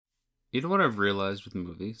You know what I've realized with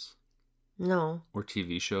movies? No. Or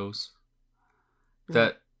TV shows? No,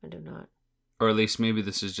 That, I do not. or at least maybe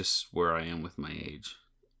this is just where I am with my age.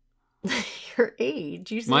 Your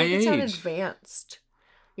age? You My sound age. advanced.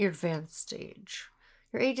 Your advanced age.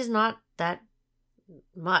 Your age is not that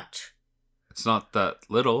much. It's not that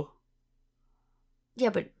little. Yeah,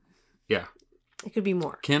 but... Yeah. It could be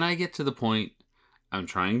more. Can I get to the point I'm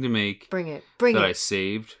trying to make? Bring it. Bring that it. I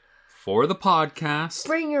saved for the podcast.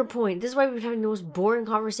 Bring your point. This is why we've been having the most boring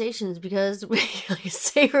conversations, because we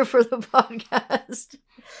save it for the podcast.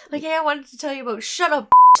 Like, hey, I wanted to tell you about shut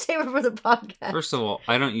up, save it for the podcast. First of all,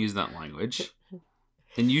 I don't use that language.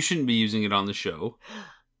 And you shouldn't be using it on the show.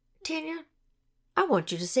 Tanya, I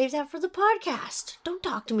want you to save that for the podcast. Don't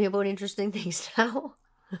talk to me about interesting things now.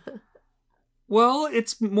 Well,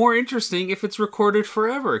 it's more interesting if it's recorded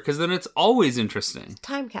forever, because then it's always interesting.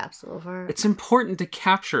 Time capsule of our... It's important to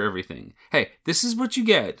capture everything. Hey, this is what you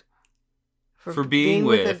get for being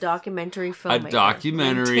with a documentary filmmaker. A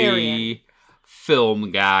documentary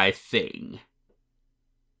film guy thing.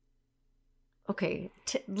 Okay,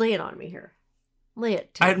 lay it on me here. Lay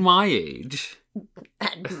it. At my age...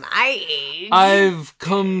 At my age... I've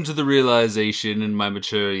come to the realization in my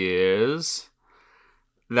mature years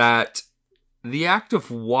that the act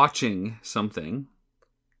of watching something,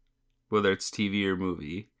 whether it's TV or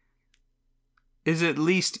movie, is at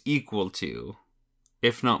least equal to,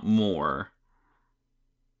 if not more,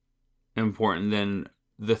 important than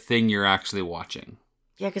the thing you're actually watching.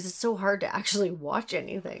 Yeah, because it's so hard to actually watch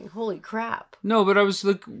anything. Holy crap. No, but I was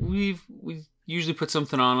like, we usually put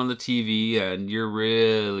something on the TV and you're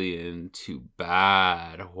really into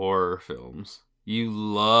bad horror films. You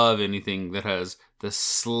love anything that has the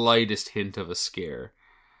slightest hint of a scare.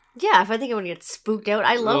 Yeah, if I think I'm gonna get spooked out,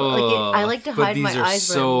 I love I like to hide my eyes.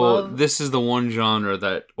 But I love... This is the one genre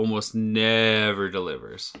that almost never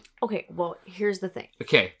delivers. Okay, well, here's the thing.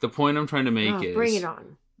 Okay, the point I'm trying to make is bring it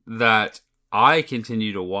on. That I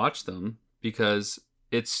continue to watch them because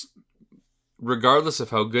it's, regardless of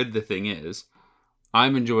how good the thing is,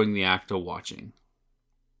 I'm enjoying the act of watching.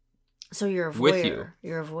 So you're a voyeur. With you.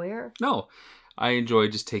 You're a voyeur? No, I enjoy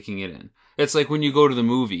just taking it in. It's like when you go to the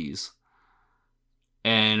movies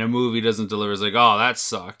and a movie doesn't deliver. It's like, oh, that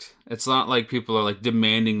sucked. It's not like people are like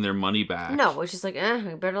demanding their money back. No, it's just like,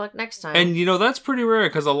 better luck next time. And you know, that's pretty rare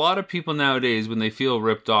because a lot of people nowadays, when they feel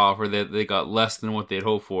ripped off or they got less than what they'd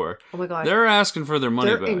hoped for, oh my God, they're asking for their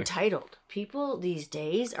money back. They're entitled. People these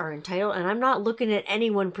days are entitled, and I'm not looking at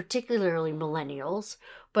anyone particularly millennials,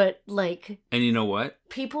 but like... And you know what?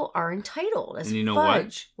 People are entitled as and you know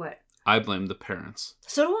fudge. What? I blame the parents.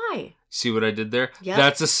 So do I. See what I did there? Yep.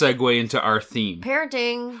 That's a segue into our theme.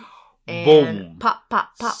 Parenting. And boom. Pop,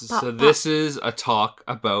 pop, pop, so pop. So this is a talk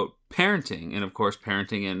about parenting, and of course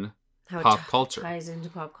parenting in pop culture. Ties into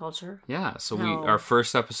pop culture. Yeah, so our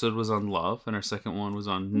first episode was on love, and our second one was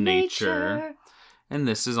on nature. And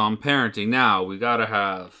this is on parenting. Now, we gotta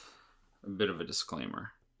have a bit of a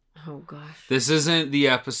disclaimer. Oh gosh. This isn't the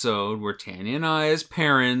episode where Tanya and I as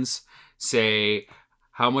parents say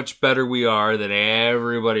how much better we are than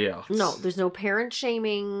everybody else. No, there's no parent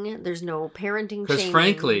shaming. There's no parenting shaming. Because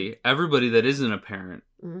frankly, everybody that isn't a parent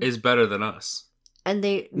is better than us. And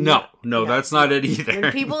they... No, that's not it either.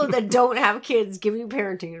 And people that don't have kids give you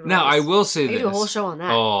parenting advice. Now, I will say this. I do a whole show on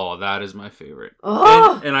that. Oh, that is my favorite.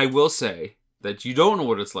 Oh! And I will say that you don't know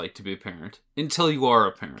what it's like to be a parent until you are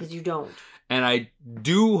a parent. Because you don't. And I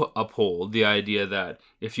do uphold the idea that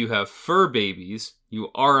if you have fur babies, you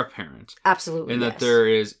are a parent. Absolutely, and that there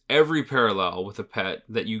is every parallel with a pet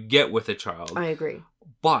that you get with a child. I agree.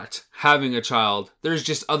 But having a child, there's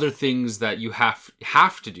just other things that you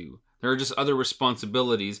have to do. There are just other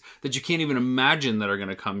responsibilities that you can't even imagine that are going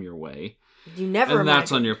to come your way. You never And imagine.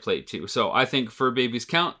 that's on your plate too. So I think fur babies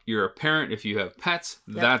count. You're a parent if you have pets.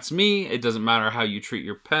 Yep. That's me. It doesn't matter how you treat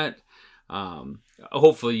your pet.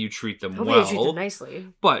 Hopefully you treat them well. Hopefully you treat them nicely.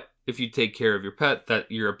 But if you take care of your pet,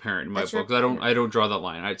 that you're a parent in my book. I don't draw that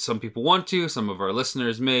line. Some people want to. Some of our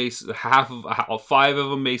listeners may. Five of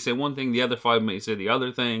them may say one thing. The other five may say the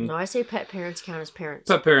other thing. No, I say pet parents count as parents.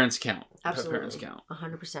 Pet parents count. Absolutely. Pet parents count.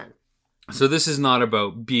 100%. So this is not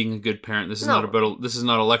about being a good parent. This is not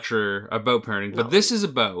a lecture about parenting. But this is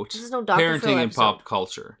about parenting in pop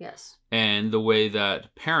culture. Yes. And the way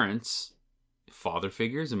that parents, father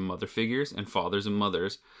figures and mother figures, and fathers and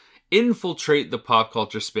mothers infiltrate the pop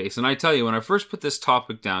culture space. And I tell you, when I first put this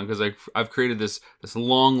topic down, because I've created this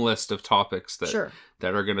long list of topics that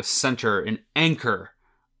are going to center and anchor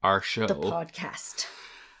our show, the podcast.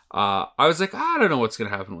 I was like, I don't know what's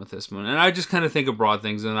going to happen with this one. And I just kind of think of broad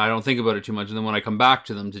things and I don't think about it too much. And then when I come back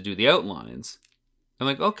to them to do the outlines, I'm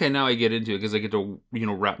like, okay, now I get into it because I get to,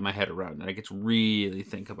 wrap my head around it. I get to really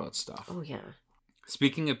think about stuff. Oh, yeah.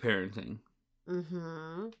 Speaking of parenting.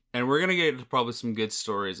 Mm-hmm. And we're going to get into probably some good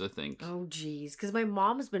stories, I think. Oh, geez. Because my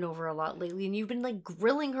mom's been over a lot lately, and you've been, like,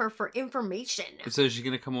 grilling her for information. So is she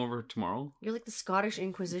going to come over tomorrow? You're like the Scottish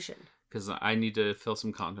Inquisition. Because I need to fill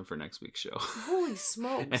some content for next week's show. Holy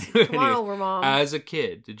smokes. Anyway, Come on over, Mom. As a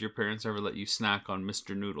kid, did your parents ever let you snack on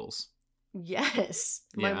Mr. Noodles? Yes.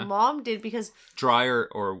 Yeah. My mom did because... Dry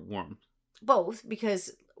or warm? Both,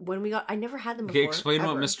 because when we got... I never had them before. Okay, explain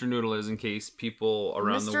ever. what Mr. Noodle is in case people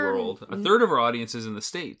around the Mr. world... A third of our audience is in the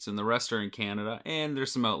States, and the rest are in Canada, and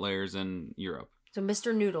there's some outliers in Europe. So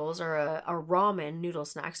Mr. Noodles are a ramen noodle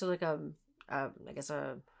snack. So like I guess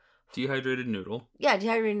a... Dehydrated noodle. Yeah,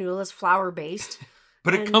 dehydrated noodle is flour based.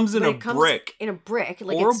 But it comes in a brick. In a brick.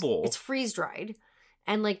 Like or bowl. It's freeze dried.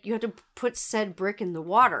 And like you have to put said brick in the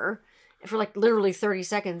water. And for like literally 30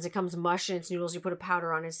 seconds, it comes mush and it's noodles. You put a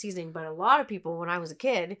powder on it, seasoning. But a lot of people, when I was a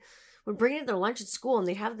kid, would bring it to their lunch at school and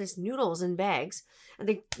they'd have this noodles in bags. And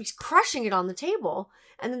they'd be crushing it on the table.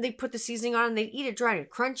 And then they'd put the seasoning on and they'd eat it dry. And it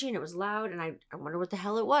crunchy and it was loud. And I wonder what the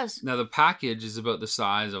hell it was. Now the package is about the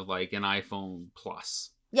size of like an iPhone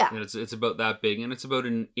Plus. Yeah. And it's about that big, and it's about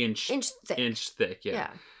an inch thick.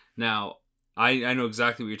 Yeah. Now, I know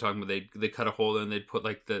exactly what you're talking about. They cut a hole and they'd put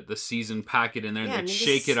like the seasoned packet in there, and they'd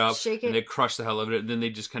shake it up, and they'd crush the hell out of it, and then they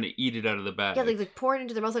just kind of eat it out of the bag. Yeah, like pour it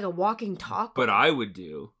into their mouth like a walking taco. But I would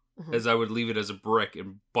do is I would leave it as a brick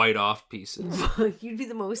and bite off pieces. You'd be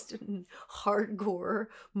the most hardcore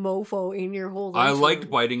mofo in your whole life. I liked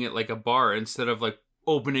biting it like a bar instead of like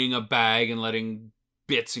opening a bag and letting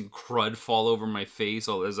bits and crud fall over my face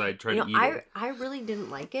as I tried to eat it. I really didn't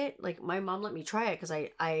like it. Like my mom let me try it because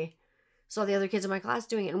I saw the other kids in my class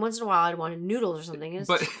doing it, and once in a while I'd wanted noodles or something.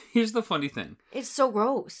 But here's the funny thing: it's so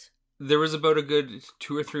gross. There was about a good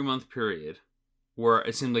 2 or 3 month period where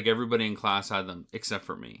it seemed like everybody in class had them except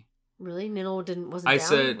for me. Really, Nino wasn't. I down?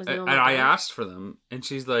 said, Was and I asked for them, and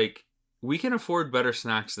she's like, "We can afford better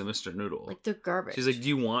snacks than Mr. Noodle. Like they're garbage." She's like, "Do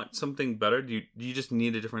you want something better? Do you just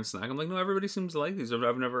need a different snack?" I'm like, "No, everybody seems to like these. I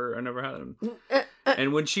never had them."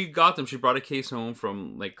 And when she got them, she brought a case home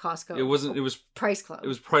from like Costco. It was Price Club. It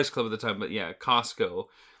was Price Club at the time, but yeah, Costco.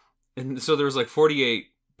 And so there was like 48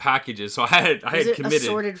 packages. So I had committed.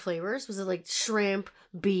 Assorted flavors? Was it like shrimp,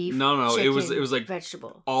 beef? No, chicken, it was like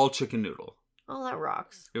vegetable. All chicken noodle. Oh, that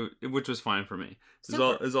rocks. Which was fine for me.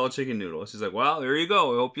 It was all chicken noodle. She's like, "Well, there you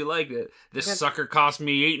go. I hope you liked it. This sucker cost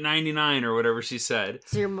me $8.99 or whatever she said."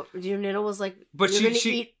 So your Nino was like, "But you're gonna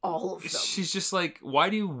eat all of them." She's just like, "Why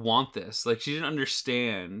do you want this?" Like she didn't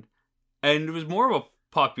understand, and it was more of a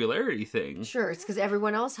popularity thing. Sure, it's because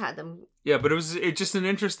everyone else had them. Yeah, but it's just an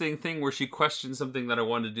interesting thing where she questioned something that I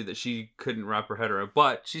wanted to do that she couldn't wrap her head around.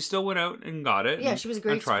 But she still went out and got it. Yeah, she was a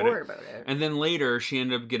great sport about it. And then later, she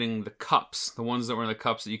ended up getting the cups, the ones that were in the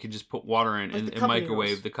cups that you could just put water in and microwave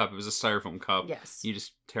noodles. the cup. It was a styrofoam cup. Yes. You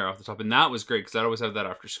just tear off the top. And that was great because I'd always have that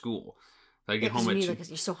after school. I'd get home because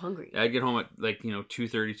you're so hungry. I'd get home at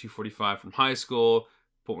 2:30, 2:45 from high school.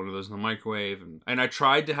 Put one of those in the microwave, and I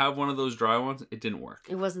tried to have one of those dry ones. It didn't work.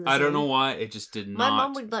 It wasn't the same. same. I don't know why. It just did not. My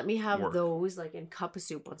mom would let me have work. those like in cup of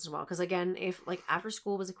soup once in a while. Because again, if like after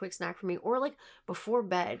school was a quick snack for me, or like before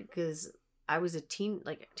bed, because I was a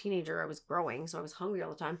teenager, I was growing, so I was hungry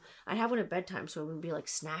all the time. I'd have one at bedtime, so it would be like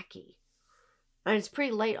snacky. And it's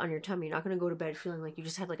pretty light on your tummy. You're not going to go to bed feeling like you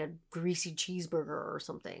just had like a greasy cheeseburger or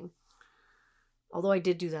something. Although I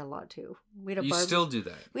did do that a lot too. You still do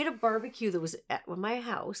that. We had a barbecue that was at my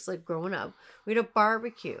house, like growing up. We had a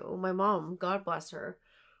barbecue. My mom, God bless her,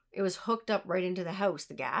 it was hooked up right into the house,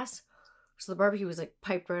 the gas. So the barbecue was like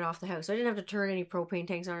piped right off the house. So I didn't have to turn any propane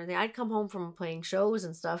tanks on or anything. I'd come home from playing shows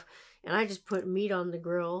and stuff, and I just put meat on the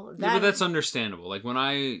grill. Yeah, but that's understandable. Like when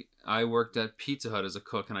I worked at Pizza Hut as a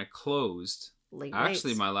cook, and I closed. Late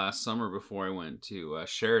actually, nights. my last summer before I went to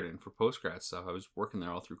Sheridan for postgrad stuff, I was working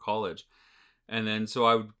there all through college. And then, so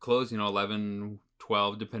I would close, 11,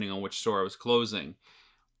 12, depending on which store I was closing.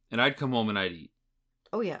 And I'd come home and I'd eat.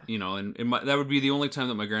 Oh, yeah. And that would be the only time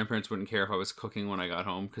that my grandparents wouldn't care if I was cooking when I got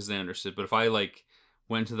home, because they understood. But if I,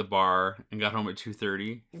 went to the bar and got home at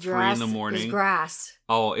 2:30, 3 in the morning. Grass.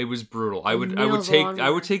 Oh, it was brutal. I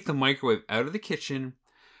would take the microwave out of the kitchen,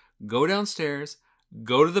 go downstairs,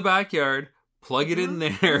 go to the backyard, plug it in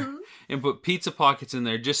there, and put pizza pockets in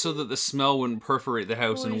there just so that the smell wouldn't perforate the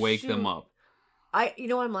house and wake them up.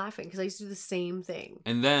 I'm laughing because I used to do the same thing.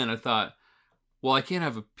 And then I thought, well, I can't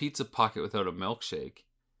have a pizza pocket without a milkshake.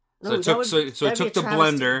 No, I took the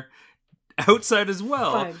blender outside as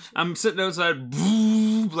well. Fudge. I'm sitting outside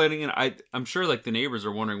blending, and I'm sure the neighbors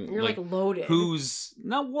are wondering, you're loaded. Who's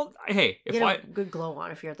no? Well, hey, you have a good glow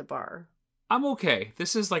on if you're at the bar. I'm okay.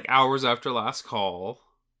 This is like hours after last call.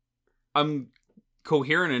 I'm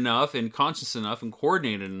coherent enough and conscious enough and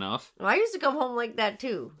coordinated enough. Well, I used to come home like that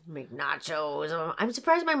too. Make nachos. I'm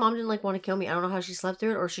surprised my mom didn't like want to kill me. I don't know how she slept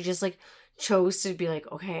through it, or she just like chose to be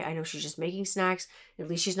like, okay, I know she's just making snacks. At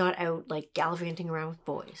least she's not out like gallivanting around with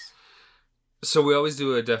boys. So we always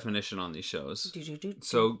do a definition on these shows. Do.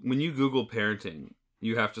 So when you Google parenting,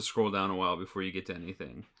 you have to scroll down a while before you get to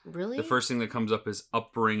anything. Really? The first thing that comes up is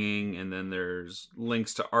upbringing, and then there's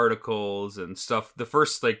links to articles and stuff. The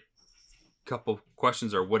first like couple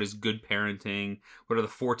questions are, what is good parenting? What are the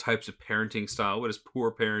 4 types of parenting style? What is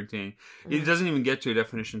poor parenting? It doesn't even get to a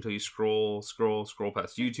definition until you scroll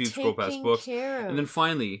past YouTube, scroll past books. And then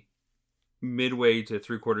finally, midway to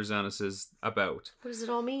 3/4 down, it says about. What does it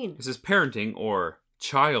all mean? It says parenting, or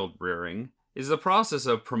child rearing, is the process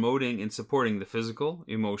of promoting and supporting the physical,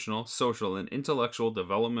 emotional, social, and intellectual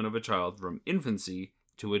development of a child from infancy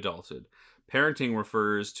to adulthood. Parenting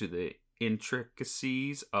refers to the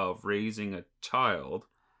intricacies of raising a child,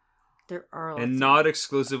 there are and not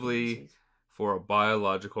exclusively for a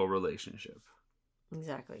biological relationship.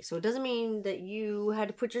 Exactly. So it doesn't mean that you had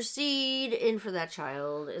to put your seed in for that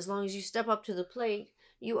child. As long as you step up to the plate,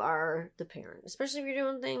 you are the parent. Especially if you're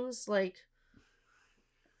doing things like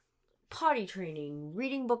potty training,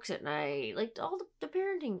 reading books at night, like all the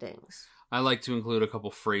parenting things. I like to include a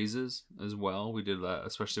couple phrases as well. We did that,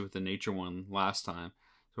 especially with the nature one last time.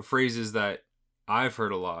 So phrases that I've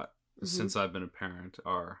heard a lot since I've been a parent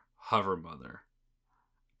are hover mother,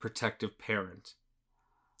 protective parent.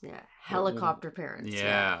 Yeah, helicopter parents.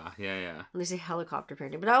 Yeah. And they say helicopter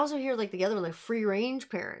parenting. But I also hear like the other one, like free range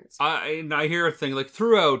parents. I hear a thing like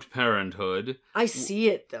throughout parenthood. I see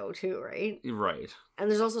it though too, right? Right. And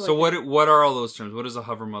there's also like... So what are all those terms? What is a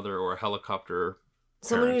hover mother or a helicopter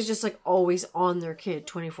someone parent? who's just like always on their kid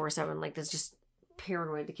 24/7, like that's just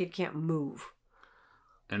paranoid. The kid can't move.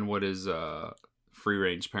 And what is free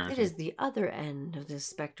range parenting? It is the other end of this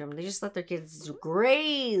spectrum. They just let their kids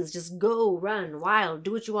graze, just go, run, wild,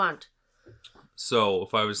 do what you want. So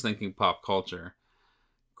if I was thinking pop culture,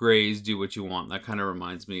 graze, do what you want. That kind of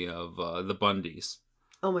reminds me of the Bundys.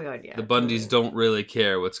 Oh my god, yeah. The Bundys don't really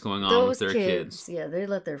care what's going on with their kids. Yeah, they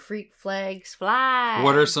let their freak flags fly.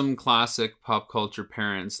 What are some classic pop culture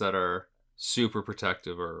parents that are super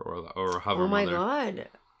protective or hover mother?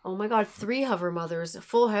 Oh my god, 3 hover mothers,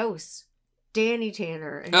 Full House. Danny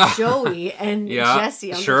Tanner and Joey and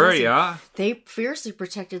Jesse. Uncle Jesse. Yeah. They fiercely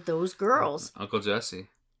protected those girls. Uncle Jesse.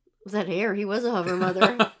 With that hair, he was a hover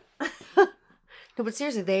mother. No, but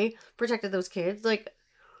seriously, they protected those kids. Like,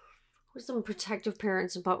 what's some protective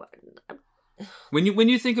parents in pop? When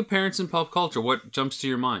you think of parents in pop culture, what jumps to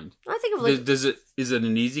your mind? I think of like, is it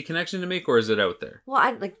an easy connection to make, or is it out there?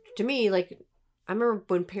 Well, to me, I remember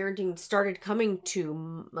when parenting started coming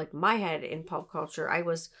to like my head in pop culture. It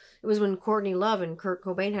was when Courtney Love and Kurt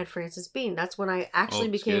Cobain had Frances Bean. That's when I actually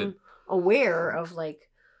became aware of like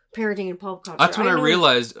parenting in pop culture. That's when I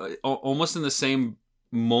realized, almost in the same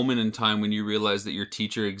moment in time when you realize that your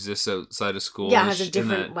teacher exists outside of school. Yeah, has a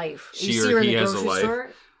different life. She or he has a life. Store.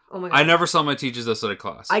 Oh my god! I never saw my teachers outside of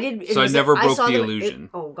class. I did, so I never broke the illusion.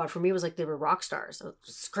 Oh god, for me it was like they were rock stars.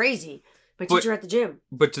 It's crazy. My teacher at the gym.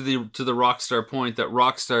 But to the rock star point, that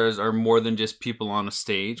rock stars are more than just people on a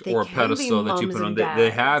stage or a pedestal that you put on. They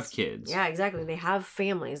have kids. Yeah, exactly. They have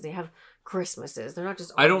families. They have Christmases. They're not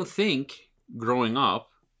just. I don't think growing up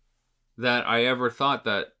that I ever thought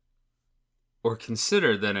that or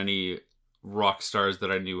considered that any rock stars that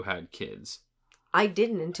I knew had kids. I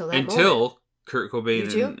didn't until that moment. Kurt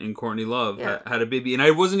Cobain and Courtney Love had a baby, and I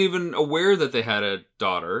wasn't even aware that they had a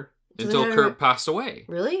daughter. Until Kurt passed away.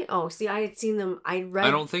 Really? Oh, see, I had seen them. I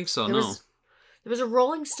don't think so, no. There was a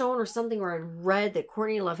Rolling Stone or something where I read that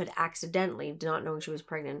Courtney Love had accidentally, not knowing she was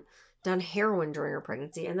pregnant, done heroin during her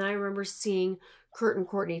pregnancy. And then I remember seeing Kurt and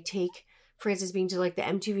Courtney take Frances Bean to like the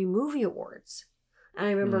MTV Movie Awards. And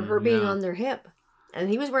I remember her being on their hip. And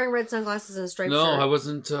he was wearing red sunglasses and a striped shirt. No, I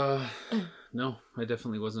wasn't. No, I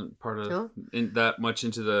definitely wasn't part of that much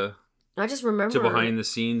into the... I just remember to behind the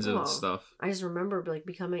scenes of stuff. I just remember like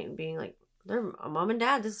being like, they're a mom and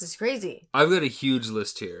dad. This is crazy. I've got a huge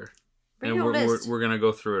list here. And we're going to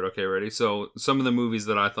go through it. Okay, ready? So some of the movies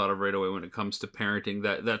that I thought of right away when it comes to parenting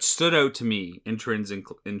that stood out to me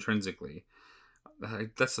intrinsically.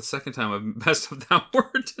 That's the second time I've messed up that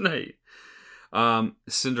word tonight.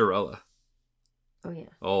 Cinderella. Oh, yeah.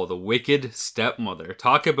 Oh, the wicked stepmother.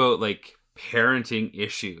 Talk about like parenting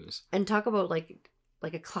issues. And talk about like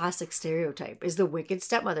a classic stereotype is the wicked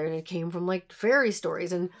stepmother, and it came from like fairy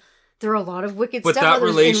stories, and there are a lot of wicked stepmothers. But that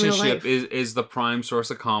relationship is the prime source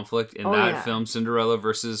of conflict in film. Cinderella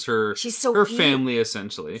versus her family,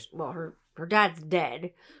 essentially. Well, her her dad's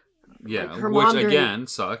dead. Yeah, Like, her which mom again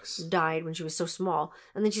sucks. died when she was so small,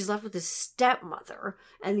 and then she's left with this stepmother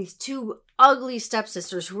and these two ugly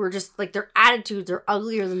stepsisters who are just like their attitudes are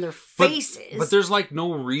uglier than their faces. But there's like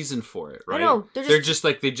no reason for it, right? I know they're just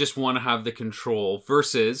like they just want to have the control.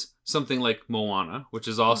 Versus something like Moana, which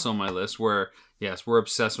is also on my list. Where yes, we're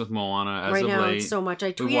obsessed with Moana as right of now. late. It's so much. I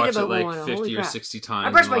We tweeted watch about it like Moana. 50 Holy or crap. 60 times.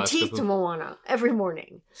 I brush in the my last teeth couple- to Moana every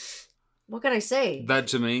morning. What can I say? That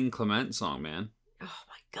Jermaine Clement song, man. Oh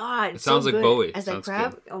my god! It sounds so like good. Bowie. As that Sounds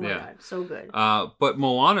crab. good. Oh my Yeah. god, so good. But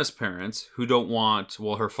Moana's parents, who don't want,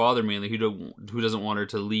 well, her father mainly, who doesn't want her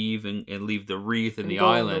to leave and leave the wreath and the go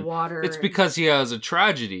in island. the water. It's because he has a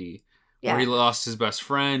tragedy Yeah. where he lost his best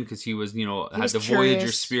friend because he was, had was the Voyager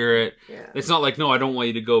curious. spirit. Yeah. It's not like, no, I don't want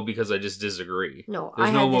you to go because I just disagree. No, There's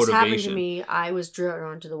I no had this happen to motivation. me. I was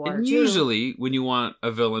drawn to the water And too. usually, when you want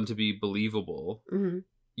a villain to be believable, hmm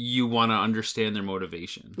you want to understand their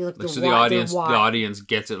motivation. You look Like, the so the why- their audience, why.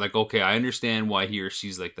 gets it. Like, okay, I understand why he or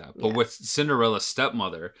she's like that. But Yeah. with Cinderella's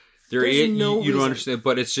stepmother, There's no you don't reason. understand.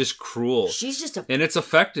 But it's just cruel, She's just a and it's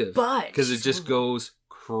effective butt. because it She's just horrible. goes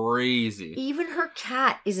crazy. Even her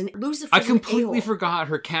cat is an Lucifer. I completely forgot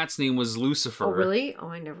her cat's name was Lucifer. Oh really? Oh,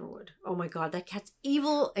 I never would. Oh my god, that cat's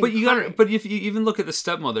evil. But you incarnate. but if you even look at the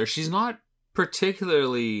stepmother, she's not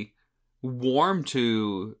particularly warm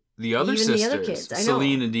to the other Even the sisters, other kids, I know.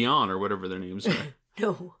 Celine and Dion or whatever their names are.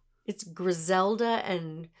 No, it's Griselda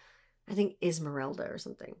and I think Esmeralda or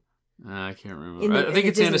something. I can't remember. In the- I think in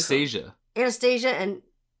it's the Disney Anastasia. Anastasia and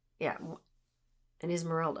yeah, and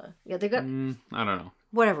Esmeralda. Yeah, they got I don't know.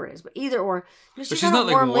 whatever it is, but either or. She's not,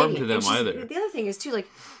 like, warm to them And she's- either. The other thing is too, like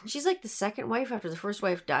she's like the second wife after the first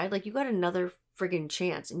wife died. Like you got another friggin'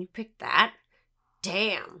 chance, and you picked that.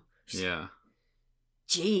 Damn. Yeah.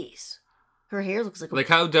 Jeez. Her hair looks like a Like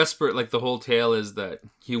how desperate like the whole tale is that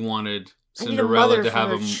he wanted I need a Cinderella mother to for have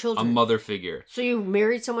her a children. mother figure. So you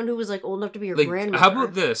married someone who was like old enough to be your Like, grandmother. how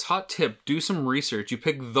about this? Hot tip, do some research. You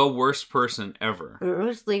pick the worst person ever.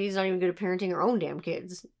 This lady's not even good at parenting her own damn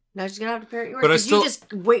kids. Now she's gonna have to parent yours. But I 'cause still- you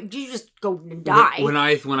just wait. You just go and die. When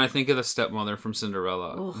I think of the stepmother from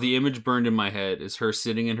Cinderella, Ugh. the image burned in my head is her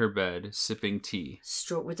sitting in her bed sipping tea.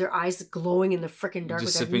 Stroke with their eyes glowing in the frickin' dark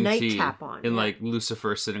Just with a sipping tea. nightcap on. And yeah. like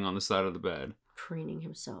Lucifer sitting on the side of the bed. preening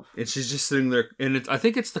himself. And she's just sitting there, and I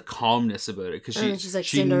think it's the calmness about it because And then she's like,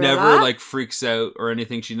 she "Cinderella?" never like freaks out or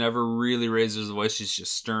anything. She never really raises her voice. She's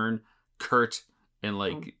just stern, curt, and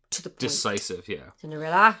like To the point. decisive. Yeah.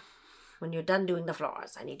 Cinderella, when you're done doing the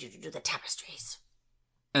floors, I need you to do the tapestries.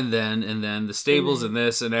 And then the stables and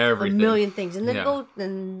this and everything. A million things, and then Yeah.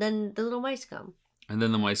 then the little mice come. And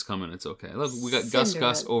then the mice come and it's okay. Look, we got Gus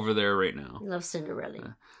Cinderella. over there right now. I love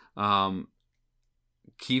Cinderella.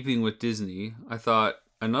 Keeping with Disney, I thought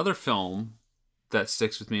another film that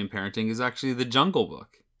sticks with me in parenting is actually The Jungle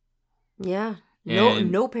Book. Yeah.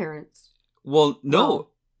 And- No parents. Well, no, Oh,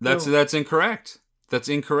 that's no. that's incorrect. That's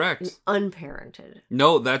incorrect. Unparented.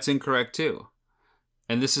 No, that's incorrect too.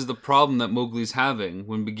 And this is the problem that Mowgli's having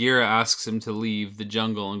when Bagheera asks him to leave the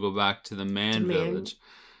jungle and go back to the man village,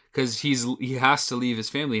 because he has to leave his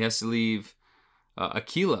family. He has to leave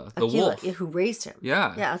Akela, the wolf. Who raised him. Yeah,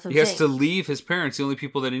 Yeah, that's what he I'm has to saying. leave his parents, the only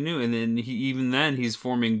people that he knew, and then he's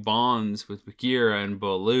forming bonds with Bagheera and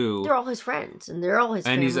Baloo, They're all his friends, and they're all his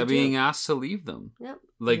and family he's too. being asked to leave them, Yep.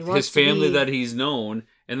 like He his wants to family be- that he's known,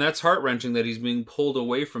 and that's heart wrenching that he's being pulled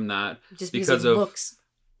away from that Just because because he of looks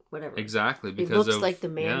whatever. exactly He because looks of like the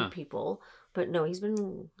man yeah. people, but no, he's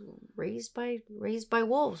been raised by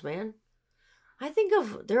wolves, man.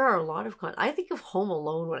 There are a lot of I think of Home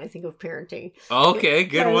Alone when I think of parenting. Okay, good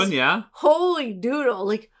Because- one, yeah. Holy doodle!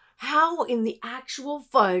 Like, how in the actual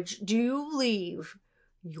fudge do you leave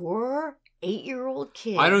your 8-year-old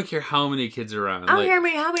kid? I don't care how many kids are around. I don't like-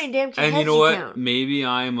 care how many damn kids and you heads know what? count. Maybe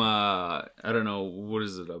I'm I don't know, what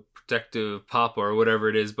is it, a protective papa or whatever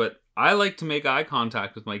it is, but I like to make eye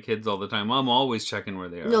contact with my kids all the time. I'm always checking where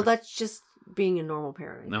they are. No, that's just being a normal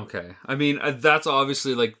parent. Okay. I mean, that's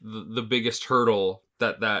obviously like the biggest hurdle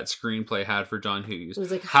that screenplay had for John Hughes. It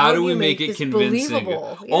was like, how do we make it this convincing?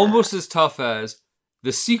 believable? Yeah. Almost as tough as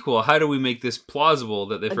the sequel. How do we make this plausible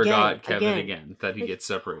that they forgot Kevin again, that he Like, gets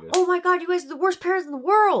separated? Oh my god, you guys are the worst parents in the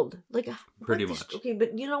world. Like, Pretty what the much. Okay,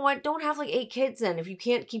 but you know what? Don't have like 8 kids then if you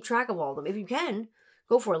can't keep track of all of them. If you can,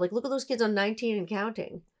 go for it. Like, look at those kids on 19 and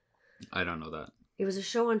counting. I don't know that. It was a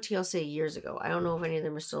show on TLC years ago. I don't know if any of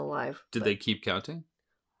them are still alive. Did but they keep counting?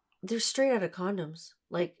 They're straight out of condoms.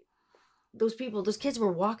 Like, those kids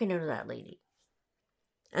were walking out of that lady.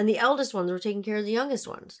 And the eldest ones were taking care of the youngest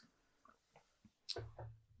ones.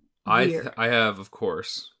 Weird. I have, of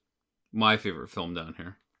course, my favorite film down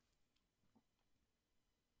here.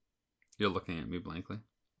 You're looking at me blankly.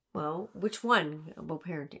 Well, which one about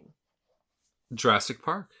parenting? Jurassic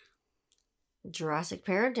Park. Jurassic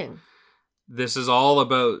parenting. This is all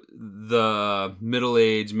about the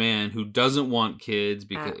middle-aged man who doesn't want kids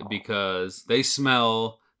At all. because they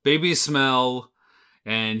smell, babies smell,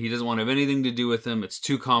 and he doesn't want to have anything to do with them. It's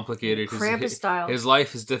too complicated. Krampus style. His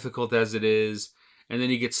life is difficult as it is. And then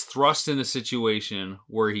he gets thrust in a situation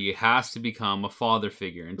where he has to become a father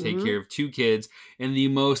figure and take care of two kids in the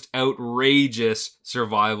most outrageous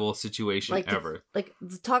survival situation ever.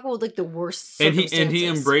 Talk about like the worst And circumstances. he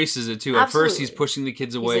embraces it too. Absolutely. At first he's pushing the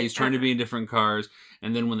kids away. He's trying to be in different cars.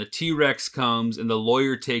 And then when the T-Rex comes and the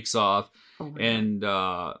lawyer takes off, and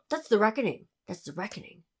that's the reckoning. That's the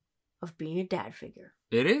reckoning of being a dad figure.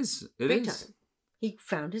 It is. Big time. He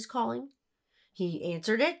found his calling. He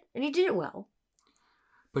answered it, and he did it well.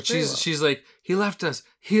 But she's like, he left us,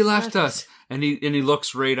 and he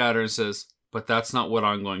looks right at her and says, but that's not what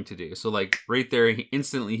I'm going to do. So like right there,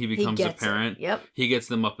 instantly he becomes a parent. Yep. He gets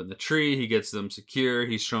them up in the tree. He gets them secure.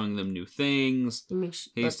 He's showing them new things.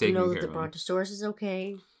 He's taking care of them. That the Brontosaurus is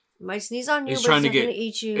okay. He might sneeze on you, He's but trying it's to not going to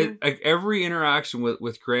eat you. Every interaction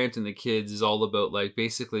with Grant and the kids is all about like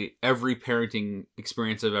basically every parenting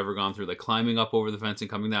experience I've ever gone through, like climbing up over the fence and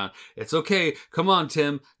coming down. It's okay. Come on,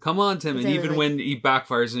 Tim. And even when he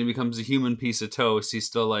backfires and he becomes a human piece of toast, he's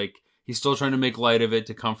still trying to make light of it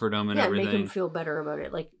to comfort him and everything. Make him feel better about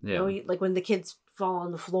it. Like, you know, like when the kids fall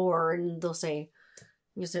on the floor and they'll say,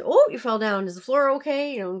 oh, you fell down. Is the floor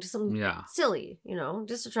okay? You know, just something silly, you know,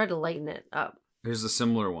 just to try to lighten it up. Here's a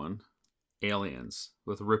similar one. Aliens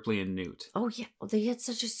with Ripley and Newt. Oh, yeah. Well, they had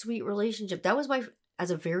such a sweet relationship. That was as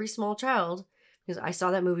a very small child, because I saw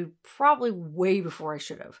that movie probably way before I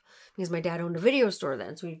should have. Because my dad owned a video store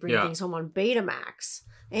then, so he'd bring things home on Betamax.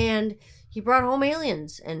 And he brought home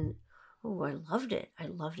Aliens, and I loved it.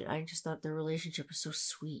 I just thought their relationship was so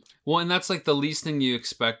sweet. Well, and that's like the least thing you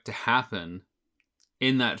expect to happen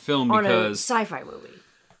in that film on because... a sci-fi movie.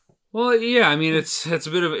 Well, yeah, I mean it's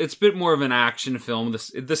a bit more of an action film.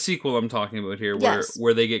 The sequel I'm talking about here,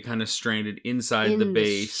 where they get kind of stranded inside the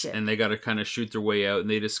base and they got to kind of shoot their way out, and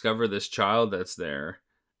they discover this child that's there,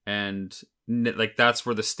 and like that's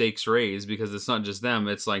where the stakes raise because it's not just them.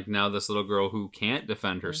 It's like now this little girl who can't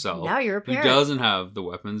defend herself, now you're a parent, who doesn't have the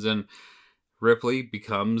weapons, and Ripley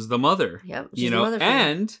becomes the mother. Yep, she's the mother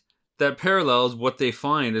and that parallels what they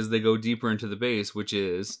find as they go deeper into the base, which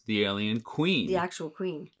is the alien queen. The actual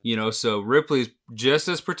queen. You know, so Ripley's just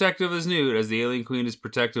as protective as Newt, as the alien queen is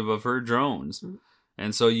protective of her drones. Mm-hmm.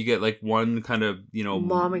 And so you get like one kind of, you know...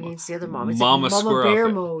 Mom against the other mom. It's mama like Mama Bear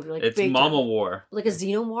mode. Like it's Mama time. War. Like a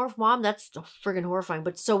xenomorph mom? That's friggin' horrifying.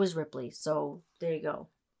 But so is Ripley. So there you go.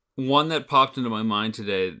 One that popped into my mind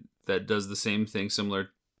today that does the same thing similar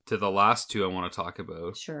to the last two I want to talk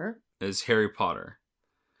about. Sure. Is Harry Potter.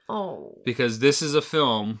 Oh. Because this is a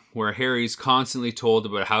film where Harry's constantly told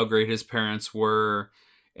about how great his parents were,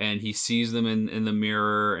 and he sees them in the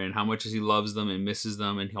mirror and how much he loves them and misses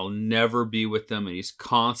them, and he'll never be with them, and he's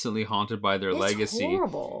constantly haunted by their legacy.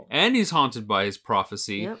 Horrible. And he's haunted by his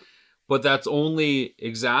prophecy. Yep. But that's only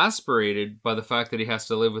exasperated by the fact that he has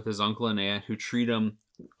to live with his uncle and aunt who treat him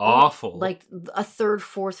awful. Like a third,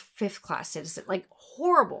 fourth, fifth class citizen. Like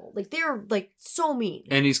horrible. Like they're like so mean.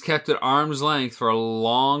 And he's kept at arm's length for a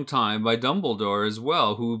long time by Dumbledore as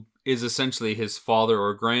well, who is essentially his father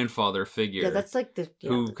or grandfather figure. Yeah, that's like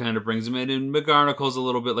who kind of brings him in. And McGonagall's a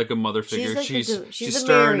little bit like a mother figure. She's Mary.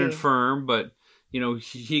 stern and firm, but you know,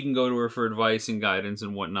 he can go to her for advice and guidance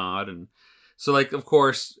and whatnot. And so like, of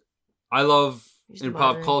course, I love in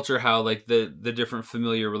pop culture how like the different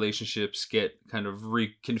familiar relationships get kind of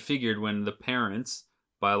reconfigured when the parents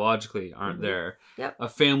biologically aren't there. Yep. A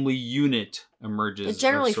family unit emerges. It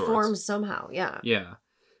generally forms somehow. Yeah. Yeah.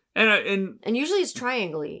 And usually it's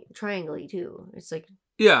triangly too. It's like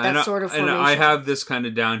that sort of formation. And I have this kind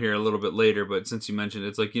of down here a little bit later, but since you mentioned it,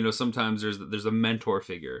 it's like, you know, sometimes there's a mentor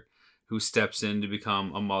figure who steps in to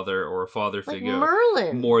become a mother or a father figure.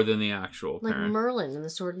 Merlin. More than the actual parent. Like Merlin in The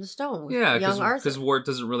Sword and the Stone. Yeah, because Wart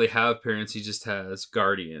doesn't really have parents. He just has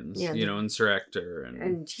guardians, you know, and Sir Ector.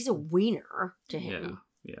 And he's a wiener to him.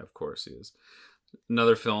 Yeah, of course he is.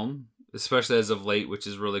 Another film, especially as of late, which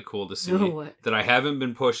is really cool to see, that I haven't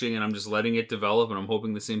been pushing and I'm just letting it develop, and I'm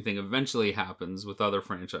hoping the same thing eventually happens with other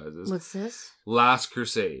franchises. What's this? Last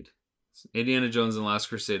Crusade. Indiana Jones and Last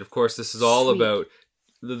Crusade. Of course, this is all about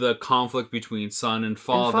the conflict between son and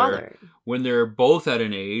father when they're both at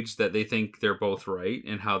an age that they think they're both right,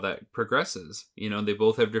 and how that progresses. You know, they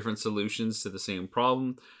both have different solutions to the same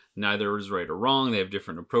problem. Neither is right or wrong. They have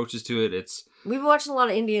different approaches to it. We've been watching a lot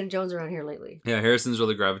of Indiana Jones around here lately. Yeah, Harrison's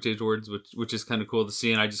really gravitated towards, which is kind of cool to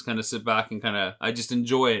see, and I just kind of sit back and I just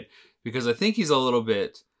enjoy it because I think he's a little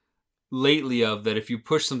bit lately of that if you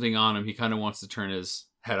push something on him, he kind of wants to turn his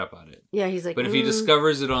head up at it. Yeah, he's like, but if he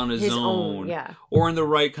discovers it on his own, yeah, or in the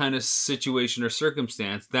right kind of situation or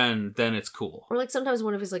circumstance, then it's cool. Or like sometimes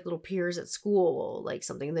one of his like little peers at school will like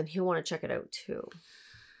something, and then he'll want to check it out too.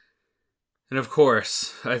 And of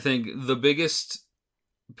course, I think the biggest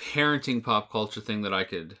parenting pop culture thing that I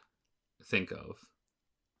could think of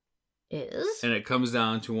is, and it comes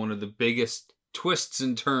down to one of the biggest twists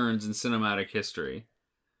and turns in cinematic history.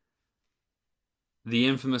 The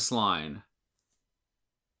infamous line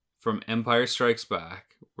from Empire Strikes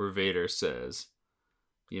Back, where Vader says,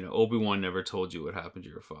 Obi-Wan never told you what happened to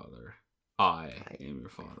your father. I am your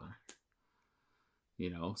father.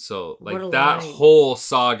 So like that whole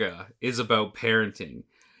saga is about parenting.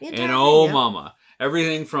 And mama,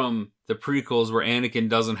 everything from the prequels where Anakin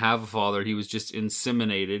doesn't have a father, he was just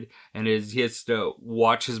inseminated, and he has to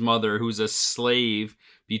watch his mother, who's a slave,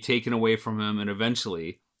 be taken away from him and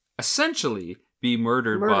essentially be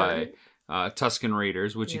murdered. By Tusken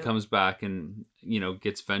Raiders, which he comes back and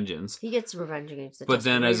gets vengeance. He gets revenge against the. But Tusken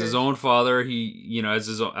then, Raiders. as his own father, he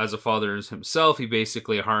as a father himself, he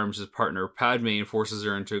basically harms his partner Padme and forces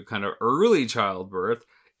her into kind of early childbirth.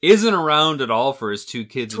 Isn't around at all for his two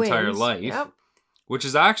kids' entire life, which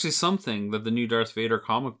is actually something that the new Darth Vader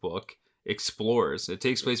comic book explores. It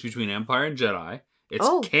takes place between Empire and Jedi. It's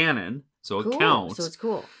canon, so it counts. So it's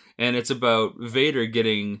cool, and it's about Vader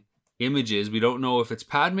getting images. We don't know if it's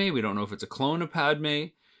Padme. We don't know if it's a clone of Padme,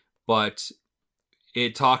 but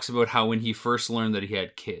it talks about how when he first learned that he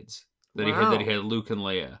had kids, that he had Luke and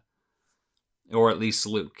Leia, or at least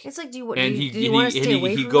Luke. It's like, do you want to stay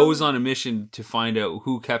away from he goes on a mission to find out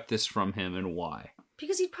who kept this from him and why.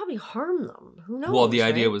 Because he'd probably harm them. Who knows? Well, the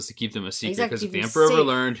idea was to keep them a secret, because if the Emperor ever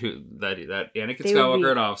learned that Anakin Skywalker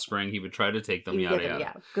had offspring, he would try to take them, yada yada.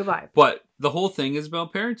 Yeah, goodbye. But the whole thing is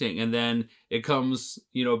about parenting, and then it comes,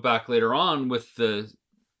 back later on with the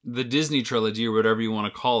Disney trilogy or whatever you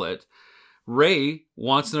want to call it. Rey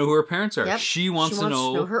wants to know who her parents are. Yep. She wants to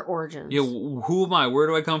know her origins. Who am I? Where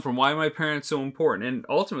do I come from? Why are my parents so important? And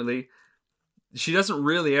ultimately, she doesn't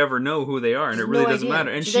really ever know who they are, and it really doesn't matter.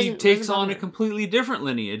 And she takes on a completely different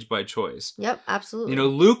lineage by choice. Yep, absolutely.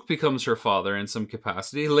 Luke becomes her father in some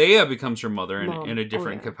capacity. Leia becomes her mother in a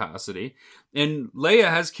different capacity. And Leia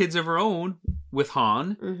has kids of her own with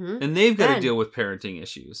Han, and they've got to deal with parenting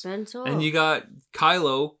issues. And you got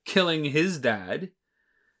Kylo killing his dad.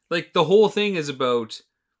 Like, the whole thing is about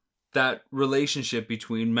that relationship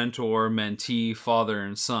between mentor, mentee, father,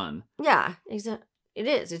 and son. Yeah, exactly. It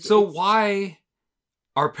is. Why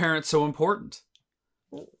are parents so important?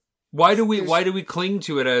 Why do we cling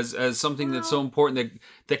to it as something that's so important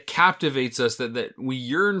that captivates us, that we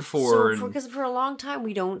yearn for? Because for a long time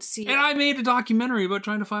we don't see. And I made a documentary about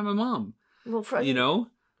trying to find my mom. Well,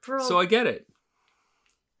 so I get it.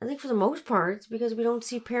 I think for the most part, it's because we don't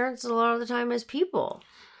see parents a lot of the time as people.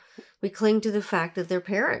 We cling to the fact that they're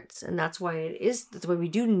parents, and that's why we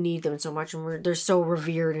do need them so much, and they're so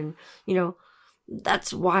revered, and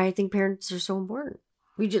that's why I think parents are so important.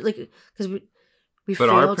 We just because we. But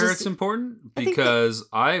are parents important? Because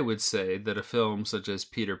I would say that a film such as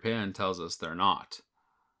Peter Pan tells us they're not.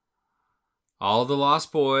 All the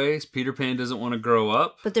Lost Boys, Peter Pan doesn't want to grow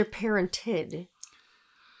up, but they're parented.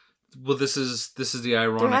 Well, this is the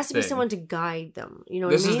ironic thing. There has to be someone to guide them.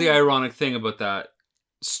 This is the ironic thing about that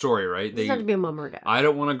story, right? They have to be a mom or dad. I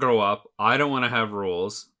don't want to grow up. I don't want to have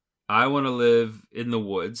rules. I want to live in the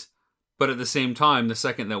woods. But at the same time, the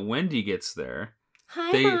second that Wendy gets there,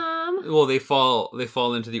 Mom. Well, they fall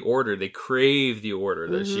into the order. They crave the order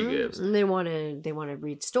that she gives. And they want to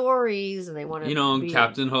read stories, and they want to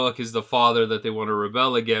Captain Hook is the father that they want to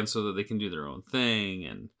rebel against so that they can do their own thing.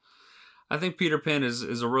 And I think Peter Pan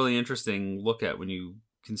is a really interesting look at when you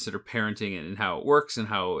consider parenting and how it works and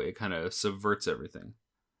how it kind of subverts everything.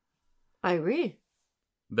 I agree.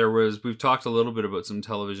 We've talked a little bit about some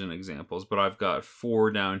television examples, but I've got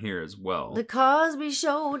 4 down here as well. The Cosby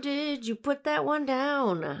Show, did you put that one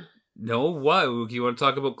down? No, what? You want to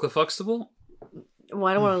talk about Cliff Huxtable? Well,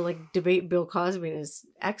 I don't want to debate Bill Cosby and his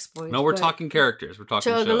exploits. No, we're talking characters. We're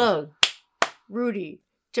talking Chug-a-lug, Rudy,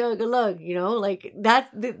 Chug-a-lug,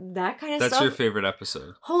 that kind of stuff. That's your favorite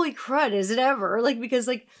episode. Holy crud, is it ever? Because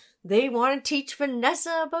they want to teach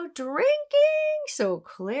Vanessa about drinking. So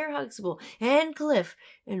Claire Huxtable and Cliff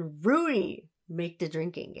and Rudy make the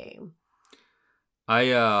drinking game.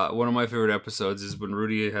 One of my favorite episodes is when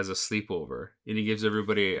Rudy has a sleepover and he gives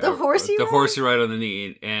everybody the horsey ride on the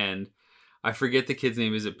knee, and I forget the kid's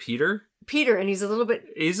name. Is it Peter? Peter, and he's a little bit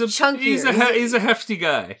He's a chunkier. He's a hefty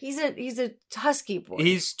guy. He's a husky boy.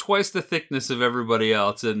 He's twice the thickness of everybody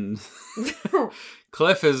else, and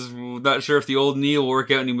Cliff is not sure if the old knee will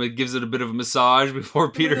work out, and he gives it a bit of a massage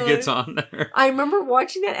before Peter gets on there. I remember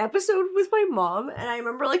watching that episode with my mom, and I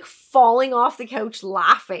remember like falling off the couch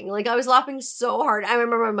laughing. Like I was laughing so hard. I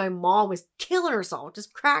remember my mom was killing herself,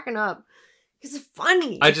 just cracking up. Because it's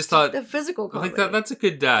funny. I just thought the physical comedy. I think that's a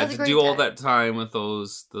good dad to do all that time with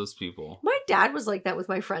those people. My dad was like that with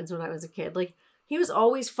my friends when I was a kid. Like he was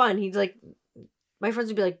always fun. He'd like my friends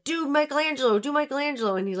would be like, do Michelangelo,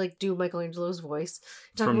 and he'd like do Michelangelo's voice.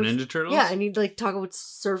 From Ninja Turtles? Yeah, and he'd like talk about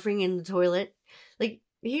surfing in the toilet. Like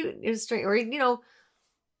it was strange. Or you know,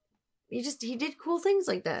 he did cool things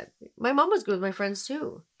like that. My mom was good with my friends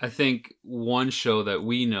too. I think one show that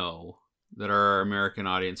we know that our American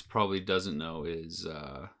audience probably doesn't know is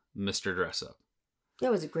Mr. Dressup. That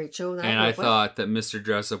was a great show. And I thought that Mr.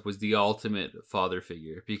 Dressup was the ultimate father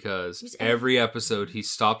figure because every episode he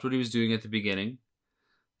stopped what he was doing at the beginning.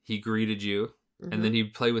 He greeted you, and then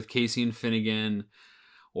he'd play with Casey and Finnegan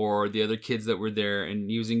or the other kids that were there, and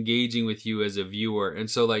he was engaging with you as a viewer. And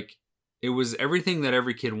so, like, it was everything that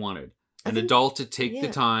every kid wanted. An adult to take the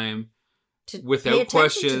time without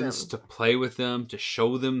questions, to play with them, to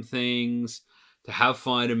show them things, to have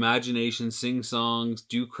fun, imagination, sing songs,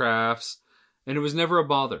 do crafts. And it was never a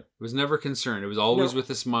bother. It was never concerned. It was always with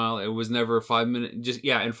a smile. It was never 5 minutes,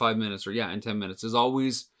 in 5 minutes or in 10 minutes. It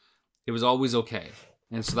was always okay.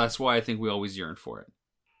 And so that's why I think we always yearned for it.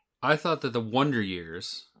 I thought that The Wonder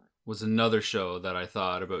Years was another show that I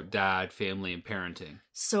thought about dad, family, and parenting.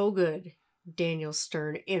 So good. Daniel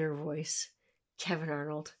Stern, inner voice. Kevin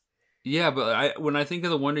Arnold. Yeah, but when I think of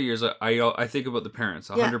The Wonder Years, I think about the parents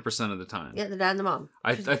 100% of the time. Yeah, the dad and the mom.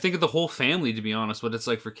 I think of the whole family, to be honest, what it's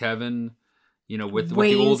like for Kevin, you know, with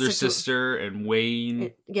the older sister and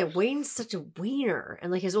Wayne. Wayne's such a wiener.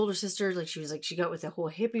 And like his older sister, like she got with the whole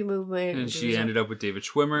hippie movement. And she ended up with David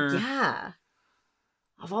Schwimmer. Yeah.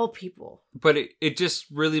 Of all people. But it just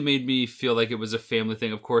really made me feel like it was a family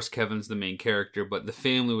thing. Of course, Kevin's the main character, but the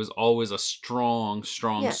family was always a strong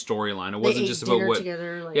storyline. It wasn't just about what...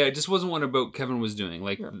 Together, it just wasn't what about Kevin was doing.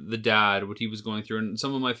 Like, the dad, what he was going through. And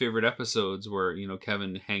some of my favorite episodes were, you know,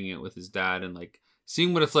 Kevin hanging out with his dad and, like,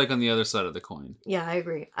 seeing what it's like on the other side of the coin. Yeah, I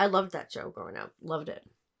agree. I loved that show growing up. Loved it.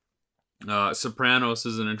 Sopranos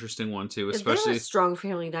is an interesting one too, especially a strong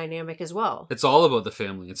family dynamic as well. It's all about the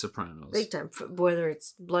family in Sopranos, big time. Whether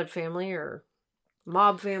it's blood family or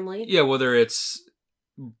mob family,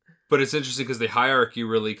 but it's interesting because the hierarchy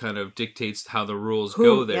really kind of dictates how the rules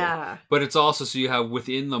go there. Yeah. But it's also so you have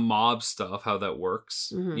within the mob stuff how that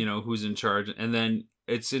works. You know who's in charge, and then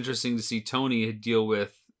it's interesting to see Tony deal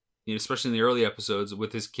with, you know, especially in the early episodes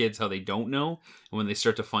with his kids, how they don't know, and when they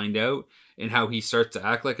start to find out, and how he starts to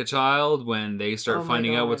act like a child when they start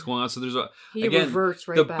finding out what's going on. So there's reverts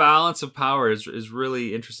right back. Balance of power is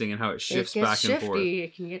really interesting, and how it shifts back and forth.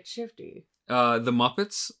 It can get shifty. The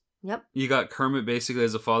Muppets. Yep. You got Kermit basically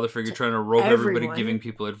as a father figure trying to rope everybody, giving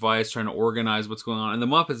people advice, trying to organize what's going on. And the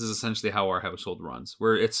Muppets is essentially how our household runs,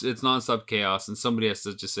 where it's nonstop chaos, and somebody has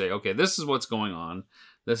to just say, okay, this is what's going on.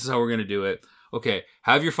 This is how we're going to do it. Okay,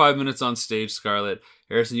 have your 5 minutes on stage, Scarlett.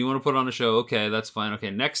 Harrison, you want to put on a show? Okay, that's fine. Okay,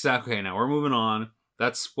 next step. Okay, now we're moving on.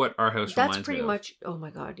 That's what our house reminds me of. That's pretty much, oh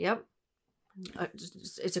my God, yep.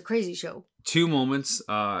 It's a crazy show. 2 moments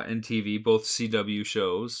in TV, both CW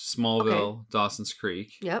shows, Smallville, Dawson's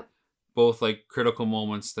Creek. Yep. Both like critical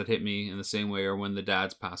moments that hit me in the same way are when the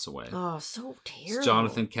dads pass away. Oh, so terrible.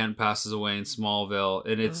 Jonathan Kent passes away in Smallville,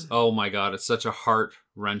 and it's, oh my God, it's such a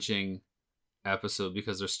heart-wrenching episode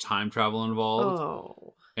because there's time travel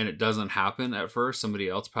involved and it doesn't happen at first. Somebody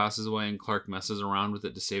else passes away and Clark messes around with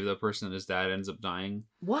it to save that person, and his dad ends up dying.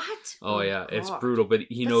 What? Yeah, God. It's brutal, but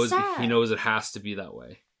he knows it has to be that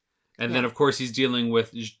way. And then of course he's dealing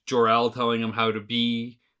with Jor-El telling him how to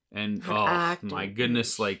be, and my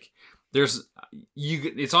goodness, like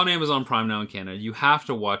it's on Amazon Prime now in Canada. You have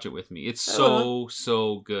to watch it with me. It's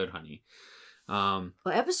so good, honey.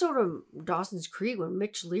 Episode of Dawson's Creek when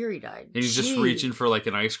Mitch Leary died. And he's just reaching for like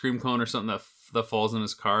an ice cream cone or something that falls in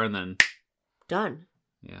his car, and then... Done.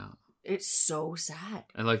 Yeah. It's so sad.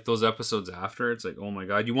 And like those episodes after, it's like, oh my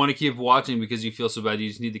God, you want to keep watching because you feel so bad. You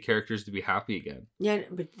just need the characters to be happy again. Yeah,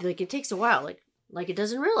 but like it takes a while, like it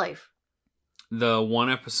does in real life. The one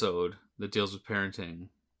episode that deals with parenting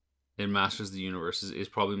in Masters of the Universe is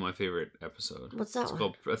probably my favorite episode. What's that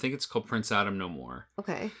one? I think it's called Prince Adam No More.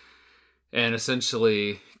 Okay. And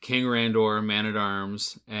essentially, King Randor,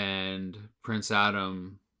 Man-at-Arms, and Prince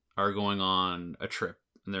Adam are going on a trip.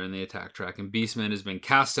 and they're in the attack track, and Beastman has been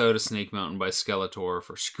cast out of Snake Mountain by Skeletor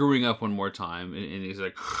for screwing up one more time, and he's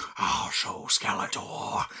like, I'll show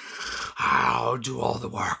Skeletor. I'll do all the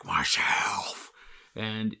work myself.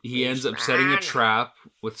 And he ends up setting a trap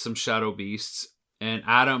with some shadow beasts, and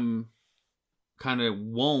Adam kind of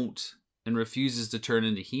won't and refuses to turn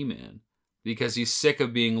into He-Man because he's sick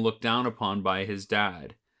of being looked down upon by his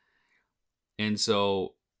dad. And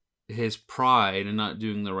so his pride in not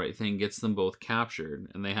doing the right thing gets them both captured,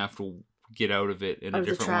 and they have to get out of it in a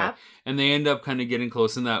different way. And they end up kind of getting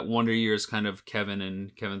close in that Wonder Years kind of Kevin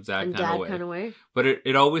and Kevin's dad kind of way. But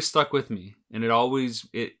it always stuck with me, and I don't want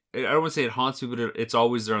to say it haunts me, but it's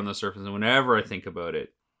always there on the surface. And whenever I think about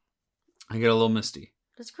it, I get a little misty.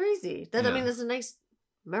 That's crazy. I mean, that's a nice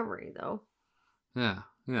memory, though. Yeah.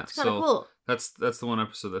 It's kind of cool. That's the one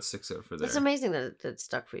episode that sticks out for there. It's amazing that it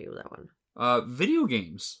stuck for you, that one. Video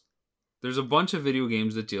games. There's a bunch of video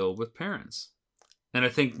games that deal with parents. And I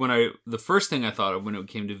think the first thing I thought of when it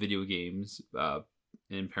came to video games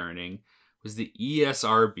in parenting was the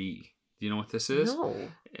ESRB. Do you know what this is? No.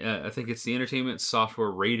 I think it's the Entertainment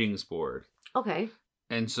Software Ratings Board. Okay.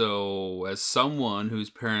 And so, as someone whose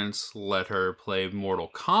parents let her play Mortal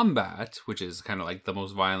Kombat, which is kind of like the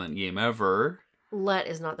most violent game ever. Let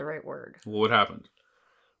is not the right word. What happened?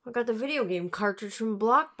 I got the video game cartridge from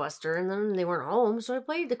Blockbuster, and then they weren't home, so I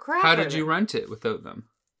played the crap How did you rent it without them?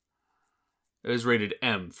 It was rated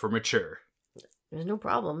M for mature. There's no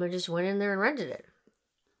problem. I just went in there and rented it.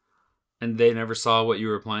 And they never saw what you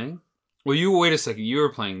were playing? Well, wait a second. You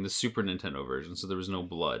were playing the Super Nintendo version, so there was no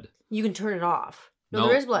blood. You can turn it off. No,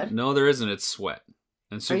 there is blood. No, there isn't. It's sweat.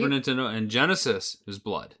 And Super Nintendo and Genesis is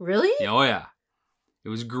blood. Really? Yeah, oh, yeah. It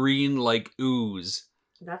was green like ooze.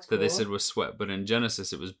 That's cool. That they said was sweat, but in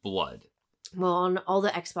Genesis it was blood. Well, on all the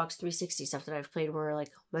Xbox 360 stuff that I've played, where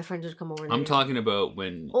like my friends would come over. And I'm talking about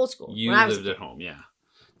when old school. You lived at home, yeah.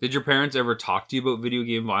 Did your parents ever talk to you about video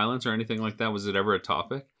game violence or anything like that? Was it ever a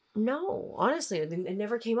topic? No, honestly, it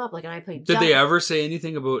never came up. Like, and I played. Did they ever say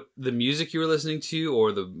anything about the music you were listening to,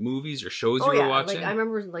 or the movies or shows you were watching? Like I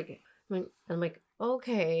remember, I'm like,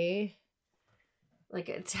 okay. Like,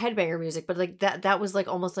 it's Headbanger music, but like that was like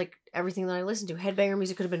almost like everything that I listened to. Headbanger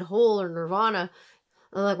music could have been Hole or Nirvana.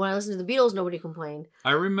 Like, when I listened to the Beatles, nobody complained.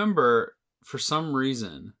 I remember, for some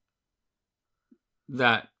reason,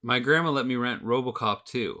 that my grandma let me rent RoboCop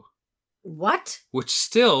 2. What? Which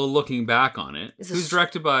still, looking back on it, who's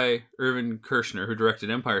directed by Irvin Kershner, who directed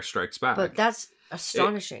Empire Strikes Back. But that's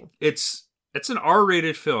astonishing. It's an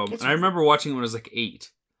R-rated film, and I remember watching it when I was like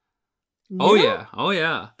 8. No? Oh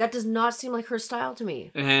yeah. That does not seem like her style to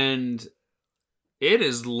me. And it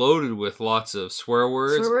is loaded with lots of swear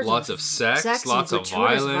words, lots of sex, lots of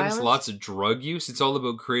violence, lots of drug use. It's all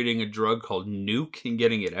about creating a drug called Nuke and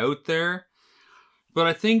getting it out there. But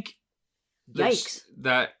I think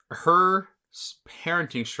that her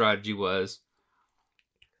parenting strategy was,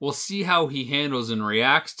 we'll see how he handles and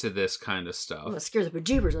reacts to this kind of stuff. Well, it scares the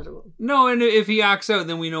bejeebers out of him. No, and if he acts out,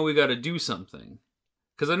 then we know we got to do something.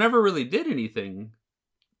 Because I never really did anything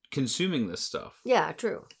consuming this stuff. Yeah,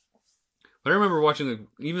 true. But I remember watching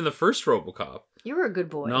even the first RoboCop. You were a good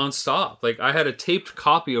boy. Nonstop. Like, I had a taped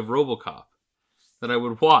copy of RoboCop that I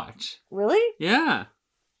would watch. Really? Yeah.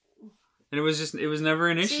 And it was never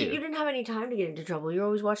an issue. See, you didn't have any time to get into trouble. You were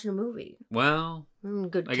always watching a movie. Well,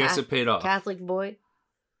 good. I guess it paid off. Catholic boy.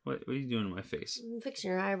 What are you doing to my face? I'm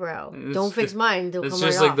fixing your eyebrow. Don't fix mine. They'll come right off.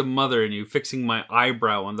 It's just like the mother in you fixing my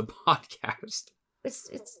eyebrow on the podcast. It's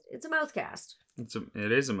a mouth cast.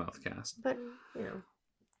 It is a mouth cast. But, you know.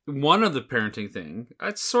 One of the parenting thing,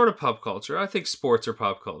 it's sort of pop culture. I think sports are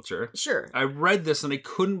pop culture. Sure. I read this and I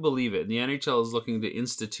couldn't believe it. And the NHL is looking to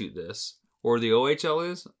institute this. Or the OHL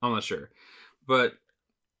is? I'm not sure. But,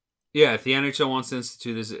 yeah, if the NHL wants to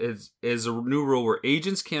institute this, is a new rule where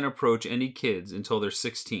agents can't approach any kids until they're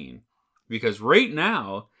 16. Because right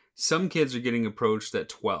now, some kids are getting approached at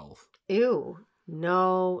 12. Ew.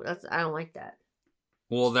 No, I don't like that.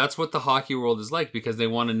 Well, that's what the hockey world is like, because they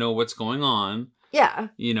want to know what's going on. Yeah.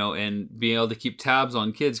 You know, and being able to keep tabs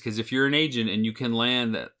on kids. Because if you're an agent and you can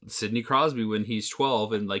land Sidney Crosby when he's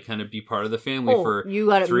 12 and like kind of be part of the family for 3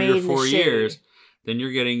 or 4 years, then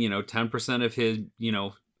you're getting, 10% of his,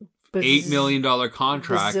 $8 million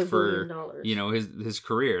contract for, his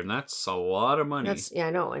career. And that's a lot of money. I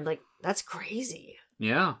know. And like, that's crazy.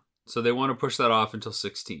 Yeah. So they want to push that off until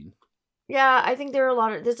 16. Yeah, I think there are a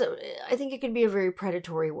lot of I think it could be a very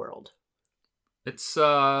predatory world. It's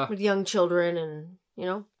with young children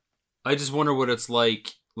and, I just wonder what it's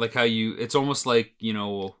like like how it's almost like,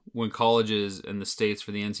 when colleges in the States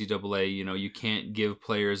for the NCAA, you can't give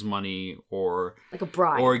players money or like a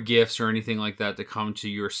bribe or gifts or anything like that to come to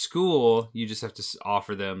your school. You just have to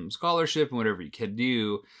offer them scholarship and whatever you can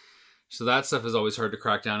do. So that stuff is always hard to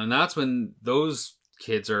crack down. And that's when those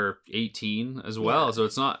kids are 18 as well. Yeah. So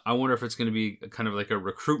it's not, I wonder if it's going to be kind of like a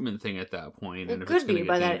recruitment thing at that point. It And if could it's going be to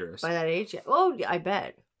by get that dangerous. by that age. Oh, I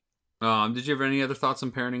bet. Did you have any other thoughts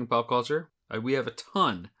on parenting and pop culture? We have a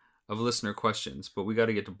ton of listener questions, but we got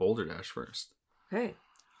to get to Boulder Dash first. Hey,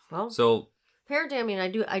 well, So parenting. I mean, I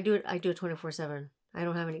do it 24/7. I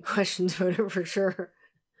don't have any questions about it for sure.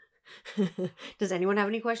 Does anyone have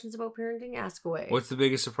any questions about parenting? Ask away. what's the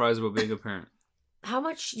biggest surprise about being a parent? How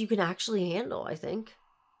much you can actually handle? I think.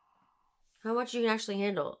 How much you can actually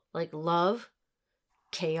handle, like love,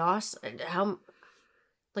 chaos, and how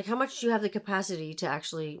much do you have the capacity to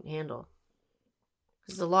actually handle?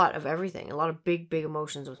 There's a lot of everything, a lot of big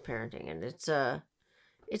emotions with parenting, and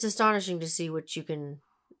it's astonishing to see what you can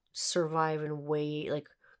survive and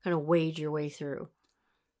kind of wade your way through.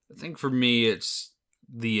 I think for me, it's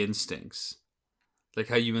the instincts. Like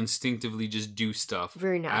how you instinctively just do stuff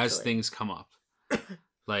Very naturally. as things come up.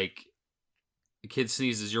 Like, a kid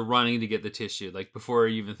sneezes, you're running to get the tissue. Like, before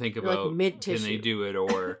you even think You're, like, about, mid-tissue. can they do it?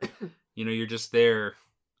 Or, you're just there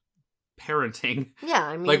parenting. Yeah,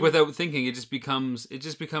 I mean, Like, without thinking, it just becomes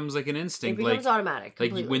like an it instinct. becomes Like, automatic.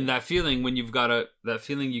 Completely. when that feeling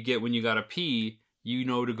you get when you gotta pee,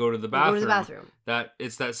 to go to the You bathroom. go to the bathroom. That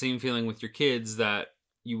it's that same feeling with your kids that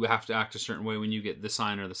you have to act a certain way when you get the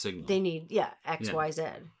sign or the signal. They need X, Yeah. Y, Z,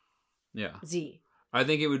 Yeah. Z. I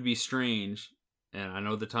think it would be strange, and I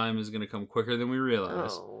know the time is going to come quicker than we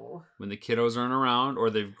realize, Oh, when the kiddos aren't around or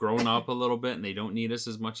they've grown up a little bit and they don't need us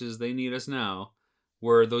as much as they need us now,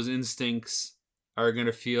 where those instincts are going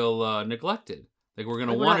to feel neglected. Like, we're going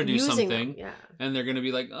to Like, we're want to not do using something, them. Yeah, and they're going to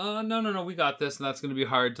be like, oh, no, we got this, and that's going to be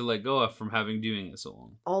hard to let go of from doing it so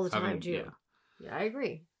long. all the time too. Yeah, I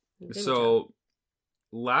agree. So,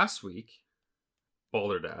 last week,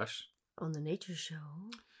 Boulder Dash, on the Nature Show,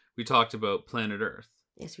 we talked about planet Earth.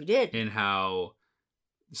 yes, we did. And how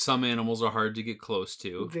some animals are hard to get close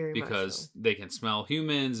to Very much because so. they can smell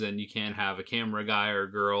humans, and you can't have a camera guy or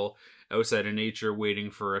girl outside of nature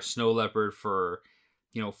waiting for a snow leopard for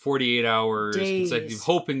 48 hours Days. consecutive,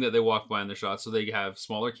 hoping that they walk by in the shot. So they have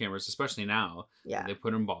smaller cameras, especially now. Yeah, They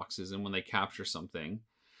put in boxes, and when they capture something,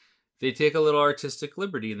 they take a little artistic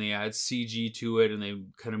liberty and they add CG to it, and they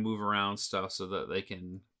kind of move around stuff so that they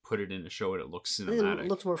can put it in a show and it looks cinematic. it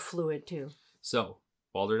looks more fluid too. So,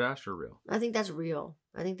 Balderdash or real? I think that's real.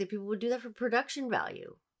 I think that people would do that for production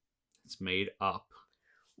value. It's made up.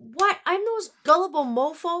 What? I'm the most gullible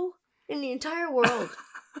mofo in the entire world.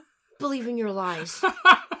 Believing your lies.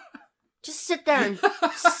 Just sit there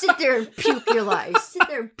and puke your lies. Sit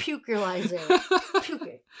there and puke your lies out. Puke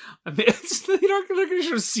it I mean, you're not going to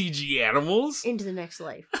show CG animals. into the next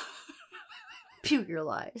life. Puke your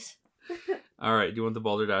lies. All right, do you want the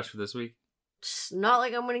Balderdash for this week? It's not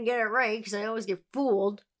like I'm gonna get it right because I always get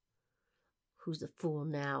fooled. Who's the fool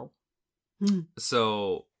now?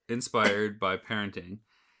 So, inspired by parenting,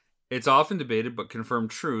 it's often debated but confirmed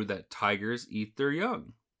true that tigers eat their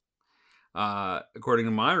young. According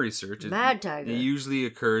to my research, Mad tiger. it usually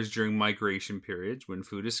occurs during migration periods when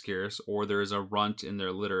food is scarce or there is a runt in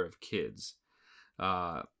their litter of kids.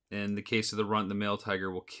 In the case of the runt, the male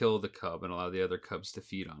tiger will kill the cub and allow the other cubs to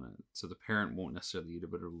feed on it. So the parent won't necessarily eat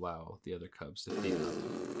it, but allow the other cubs to feed on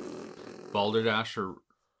it. Balderdash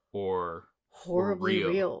or Horribly real.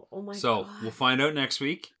 real. Oh my god. So we'll find out next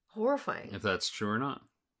week Horrifying. if that's true or not.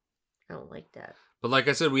 I don't like that. But like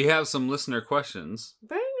I said, we have some listener questions.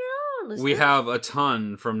 Bring it on. Let's We do it. have a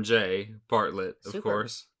ton from Jay Bartlett, of Super.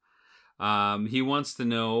 course. He wants to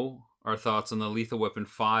know our thoughts on the Lethal Weapon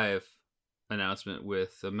 5 announcement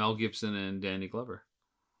with Mel Gibson and Danny Glover.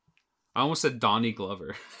 I almost said Donnie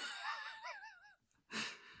Glover.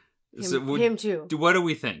 him too. What do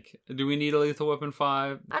we think? Do we need a Lethal Weapon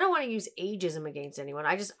 5? I don't want to use ageism against anyone.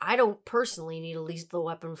 I don't personally need a Lethal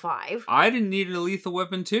Weapon 5. I didn't need a Lethal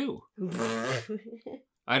Weapon 2.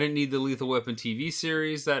 I didn't need the Lethal Weapon TV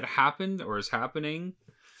series that happened or is happening.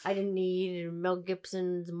 I didn't need Mel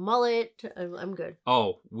Gibson's mullet. I'm good.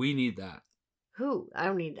 Oh, we need that. Who? I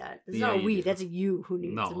don't need that. It's Yeah, not a you we. do. That's a you who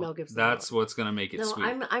needs No, a Mel Gibson. that's mullet. what's going to make it No, sweet.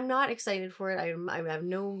 I'm not excited for it. I have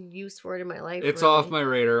no use for it in my life. It's really. off my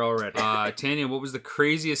radar already. Tanya, what was the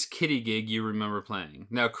craziest kiddie gig you remember playing?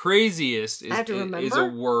 Now, craziest I have to is remember?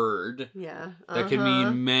 a word Yeah. that can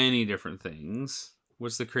mean many different things.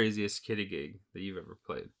 What's the craziest kiddie gig that you've ever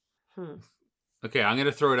played? Okay, I'm going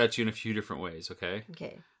to throw it at you in a few different ways, okay?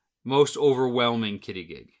 Okay. Most overwhelming kiddie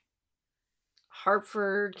gig.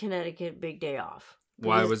 Hartford, Connecticut, big day off.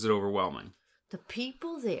 Why Because was it overwhelming? the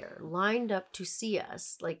people there lined up to see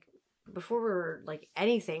us, like, before we were, like,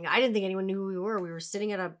 anything. I didn't think anyone knew who we were. We were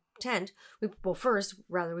sitting at a tent. We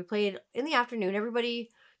played in the afternoon. Everybody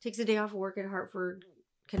takes a day off of work in Hartford,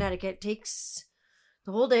 Connecticut, takes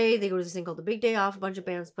the whole day. They go to this thing called the Big Day Off. A bunch of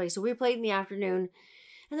bands play. So we played in the afternoon.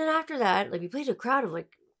 And then after that, like, we played to a crowd of,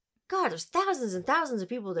 like, God, there's thousands and thousands of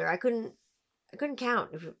people there. I couldn't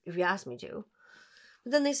count if you asked me to.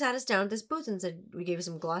 But then they sat us down at this booth and said, we gave us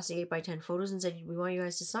some glossy 8x10 photos and said, we want you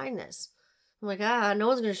guys to sign this. I'm like, no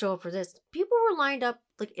one's going to show up for this. People were lined up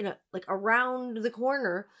like around the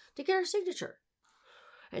corner to get our signature.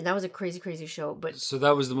 And that was a crazy, crazy show. But so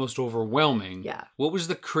that was the most overwhelming. Yeah. What was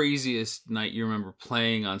the craziest night you remember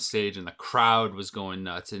playing on stage and the crowd was going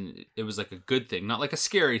nuts and it was like a good thing, not like a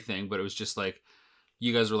scary thing, but it was just like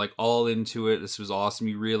you guys were like all into it. This was awesome.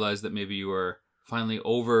 You realized that maybe you were finally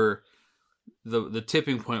over the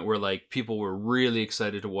tipping point where like people were really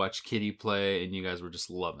excited to watch Kitty play and you guys were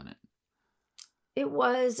just loving it. It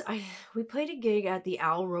was, we played a gig at the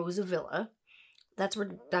Al Rosa Villa. That's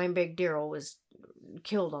where Dimebag Darrell was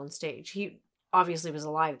killed on stage. He obviously was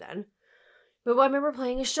alive then. But I remember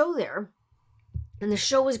playing a show there. And the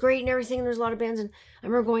show was great and everything. And there's a lot of bands. And I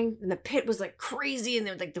remember going, and the pit was like crazy. And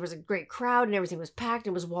there was a great crowd and everything was packed.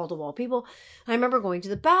 And it was wall-to-wall people. And I remember going to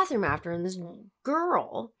the bathroom after. And this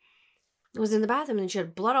girl was in the bathroom. And she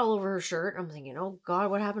had blood all over her shirt. I'm thinking, oh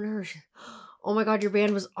God, what happened to her? Oh my God, your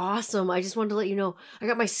band was awesome. I just wanted to let you know, I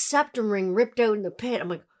got my septum ring ripped out in the pit. I'm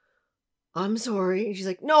like, I'm sorry. And she's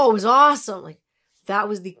like, no, it was awesome. Like, that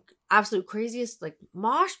was the absolute craziest, like,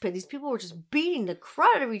 mosh pit. These people were just beating the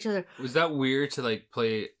crud out of each other. Was that weird to, like,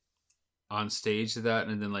 play on stage to that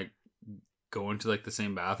and then, like, go into, like, the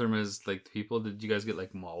same bathroom as, like, the people? Did you guys get,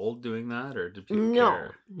 like, mauled doing that? Or did people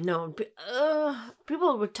care? No.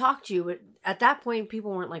 People would talk to you, but at that point,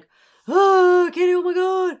 people weren't like, oh, Kitty, oh my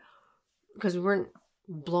God. Because we weren't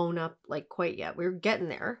blown up, like, quite yet. We were getting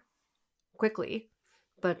there quickly.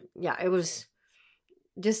 But, yeah, it was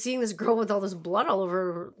just seeing this girl with all this blood all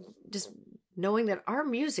over her, just knowing that our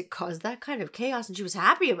music caused that kind of chaos and she was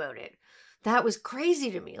happy about it. That was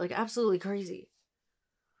crazy to me. Like, absolutely crazy.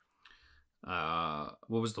 What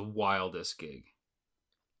was the wildest gig?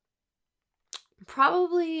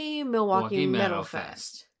 Probably Milwaukee Metal Fest.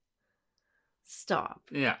 Fest. Stop.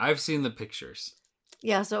 Yeah, I've seen the pictures.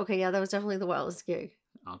 Yeah, so, okay, yeah, that was definitely the wildest gig.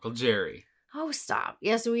 Uncle Jerry. Oh, stop.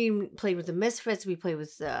 Yeah, so we played with the Misfits. We played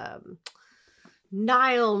with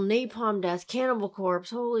Nile, Napalm Death, Cannibal Corpse.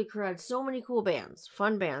 Holy crud. So many cool bands.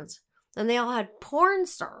 Fun bands. And they all had porn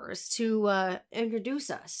stars to introduce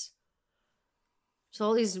us. So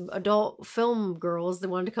all these adult film girls, they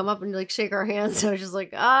wanted to come up and like shake our hands. I was just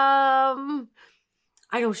like, I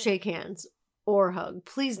don't shake hands or hug.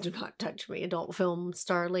 Please do not touch me, adult film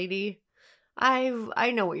star lady.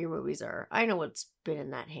 I know what your movies are. I know what's been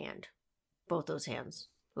in that hand. Both those hands.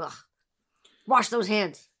 Ugh. Wash those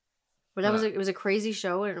hands. But that it was a crazy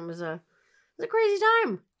show and it was a crazy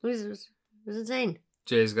time. It was insane.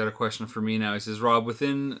 Jay's got a question for me now. He says, Rob,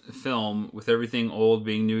 within film, with everything old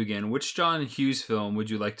being new again, which John Hughes film would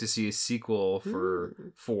you like to see a sequel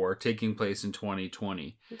for taking place in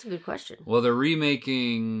 2020? That's a good question. Well, they're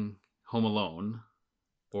remaking Home Alone.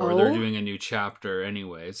 Or they're doing a new chapter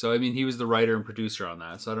anyway. So, I mean, he was the writer and producer on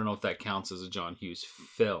that. So I don't know if that counts as a John Hughes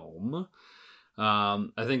film. I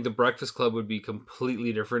think The Breakfast Club would be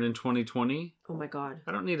completely different in 2020. Oh my God.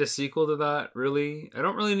 I don't need a sequel to that, really. I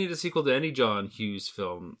don't really need a sequel to any John Hughes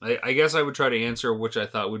film. I guess I would try to answer which I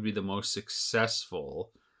thought would be the most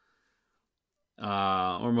successful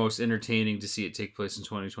or most entertaining to see it take place in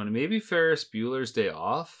 2020. Maybe Ferris Bueller's Day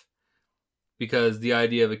Off. Because the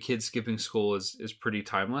idea of a kid skipping school is pretty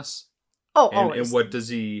timeless. And what does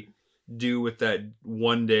he do with that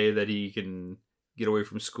one day that he can get away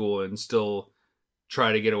from school and still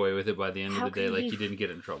try to get away with it by the end of the day, like he didn't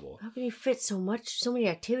get in trouble? How can he fit so many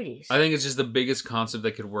activities? I think it's just the biggest concept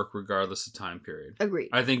that could work regardless of time period. Agreed.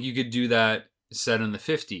 I think you could do that set in the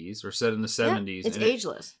 50s or set in the 70s. Yeah, it's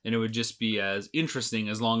ageless. And it would just be as interesting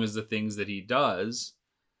as long as the things that he does...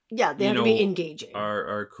 Yeah, they have to be engaging.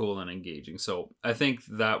 Are cool and engaging. So I think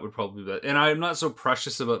that would probably be... And I'm not so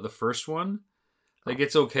precious about the first one. Like,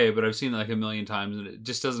 it's okay, but I've seen it like a million times, and it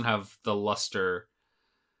just doesn't have the luster,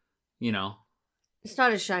 you know. It's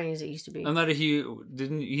not as shiny as it used to be. I'm not he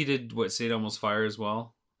did, what, St. Elmo's Fire as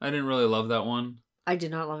well? I didn't really love that one. I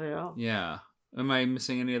did not love it at all. Yeah. Am I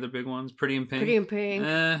missing any other big ones? Pretty in Pink? Pretty in Pink.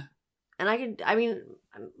 And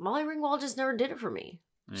Molly Ringwald just never did it for me.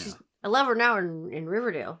 Yeah. I love her now in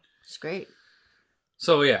Riverdale. It's great.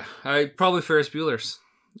 So yeah, I probably Ferris Bueller's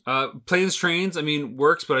Planes, Trains, I mean,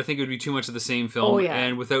 works, but I think it would be too much of the same film. Oh, yeah.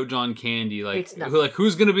 And without John Candy, Makes nothing.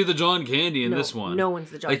 who's going to be the John Candy in No, this one? No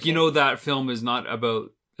one's the John Like, Candy. you know, that film is not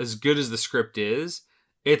about, as good as the script is,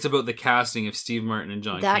 it's about the casting of Steve Martin and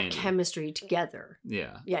John that Candy. chemistry together.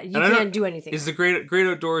 Yeah. Yeah, you And I don't- can't do anything. Is the Great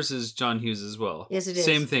Outdoors is John Hughes as well? Yes, it is.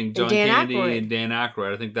 Same thing, And John Dan Candy Aykroyd. and Dan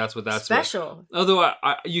Aykroyd. I think that's what that's about. special. Although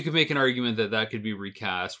you could make an argument that could be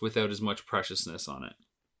recast without as much preciousness on it.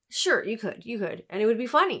 Sure, you could, and it would be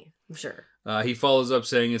funny. I'm sure. He follows up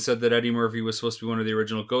saying, it said that Eddie Murphy was supposed to be one of the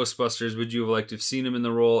original Ghostbusters. Would you have liked to have seen him in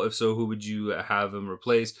the role? If so, who would you have him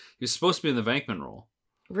replace? He was supposed to be in the Venkman role.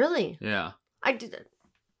 Really, Yeah. I did it.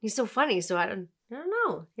 He's so funny, so I don't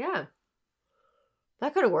know. Yeah,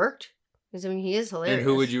 that could have worked. Because I mean, he is hilarious. And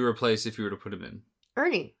who would you replace if you were to put him in?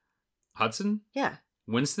 Ernie. Hudson? Yeah,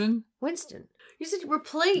 Winston? Winston. You said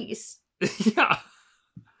replace. Yeah.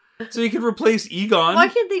 So you could replace Egon. Why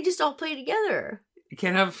can't they just all play together? You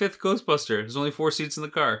can't have a fifth Ghostbuster. There's only 4 seats in the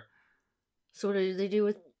car. So what did they do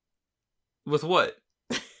with? With what?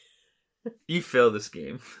 You failed this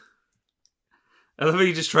game. I love how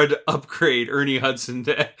you just tried to upgrade Ernie Hudson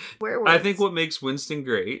to... Werewolves? I think what makes Winston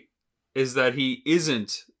great is that he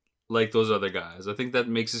isn't like those other guys. I think that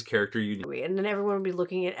makes his character unique. And then everyone would be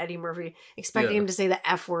looking at Eddie Murphy, expecting Yeah. him to say the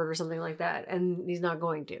F word or something like that, and he's not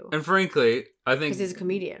going to. And frankly, I think Because he's a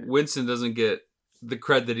comedian. Winston doesn't get the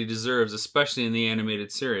cred that he deserves, especially in the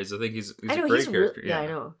animated series. I think he's I know, a great he's character. yeah, I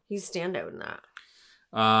know. He's standout in that.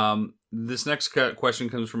 This next question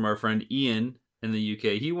comes from our friend Ian in the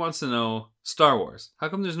UK. He wants to know, Star Wars, how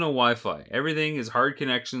come there's no Wi-Fi? Everything is hard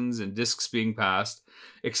connections and discs being passed,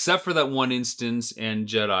 except for that one instance in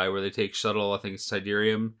Jedi where they take shuttle, I think it's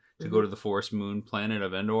Siderium, to go to the forest moon planet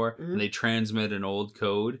of Endor, and they transmit an old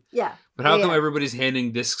code. Yeah. But how Yeah, come yeah. everybody's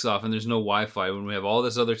handing discs off and there's no Wi-Fi when we have all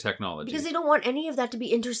this other technology? Because they don't want any of that to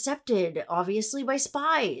be intercepted, obviously, by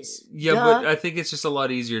spies. Yeah, Duh. but I think it's just a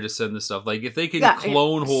lot easier to send this stuff. Like, if they can Yeah,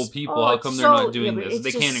 clone whole it's- people, oh, how it's come they're so- not doing yeah, but this? it's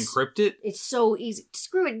They can't just- encrypt it? It's so easy.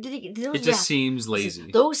 Screw it. It just seems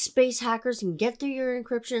lazy. Those space hackers can get through your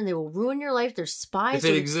encryption and they will ruin your life. They're spies.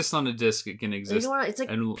 If it exists on a disk, it can They exist don't wanna- it's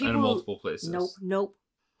like in people, multiple places. Nope.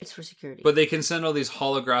 It's for security. But they can send all these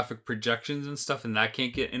holographic projections and stuff, and that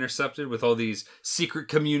can't get intercepted with all these secret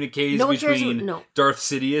communiques No one cares between no. Darth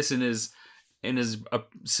Sidious and his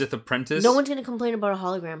Sith apprentice. No one's going to complain about a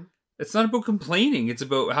hologram. It's not about complaining. It's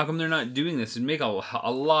about how come they're not doing this and make their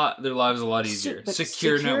lives a lot easier. But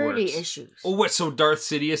Secure security networks. issues. Oh, what? So Darth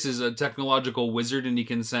Sidious is a technological wizard, and he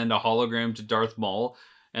can send a hologram to Darth Maul,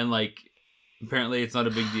 and apparently it's not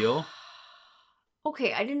a big deal.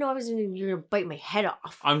 Okay, I didn't know you're going to bite my head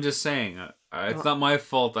off. I'm just saying, it's not my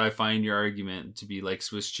fault. I find your argument to be like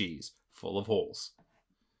Swiss cheese, full of holes.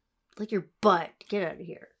 Like your butt. Get out of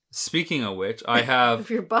here. Speaking of which, I have Of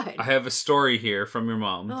your butt. I have a story here from your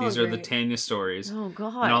mom. Oh, These are the great. Tanya stories. Oh,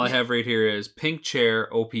 God. And all I have right here is pink chair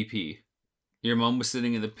OPP. Your mom was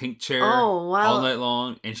sitting in the pink chair Oh, wow. all night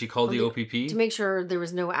long, and she called the OPP. To make sure there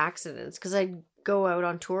was no accidents. Because I'd go out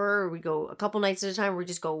on tour. We go a couple nights at a time. We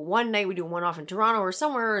just go one night. We do one off in Toronto or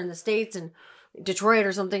somewhere in the States and Detroit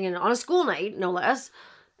or something. And on a school night, no less.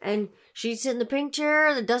 And she'd sit in the pink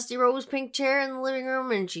chair, the Dusty Rose pink chair in the living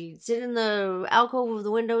room. And she'd sit in the alcove of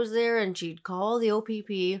the windows there. And she'd call the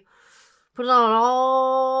OPP. Put it on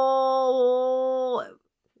all...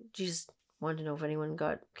 She just wanted to know if anyone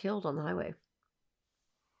got killed on the highway.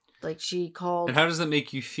 Like, she called... And how does that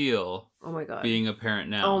make you feel, Oh my God. being a parent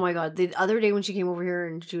now? Oh my God. The other day when she came over here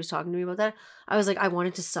and she was talking to me about that, I was like, I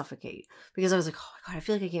wanted to suffocate. Because I was like, oh my God, I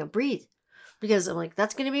feel like I can't breathe. Because I'm like,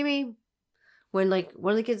 that's going to be me. When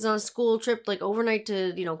one of the kids is on a school trip, overnight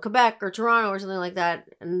to, Quebec or Toronto or something like that.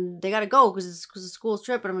 And they got to go because it's a school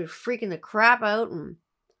trip. And I'm going to be freaking the crap out. And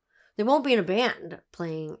they won't be in a band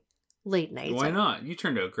playing late nights. Why not? You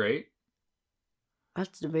turned out great.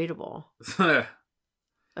 That's debatable.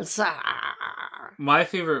 That's, My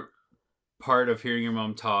favorite part of hearing your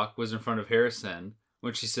mom talk was in front of Harrison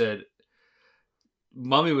when she said,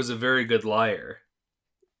 Mommy was a very good liar.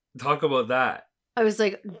 Talk about that. I was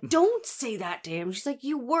like, don't say that to him. She's like,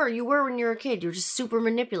 you were when you were a kid. You were just super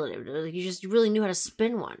manipulative. Like, you really knew how to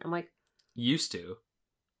spin one. I'm like, Used to.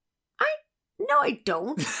 no, I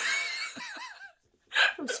don't.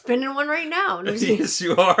 I'm spinning one right now. No, Yes,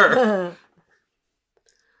 you are.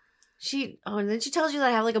 and then she tells you that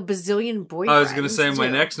I have a bazillion boyfriends. I was going to say, my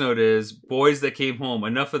too. next note is, boys that came home.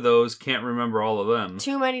 Enough of those, can't remember all of them.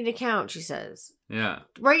 Too many to count, she says. Yeah.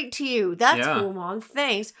 Right to you. That's Yeah. cool, Mom.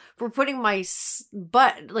 Thanks for putting my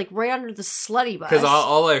butt, right under the slutty bus. Because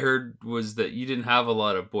all I heard was that you didn't have a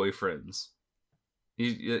lot of boyfriends.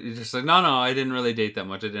 You're just like, no, I didn't really date that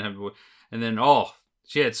much. I didn't have a boy. And then,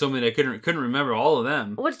 She had so many, I couldn't remember all of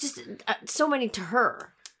them. Well, it's just so many to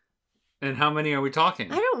her. And how many are we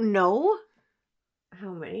talking? I don't know how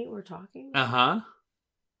many we're talking. Uh-huh.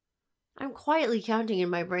 I'm quietly counting in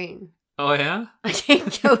my brain. Oh, yeah? I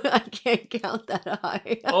can't count that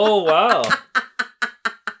high. Oh, wow.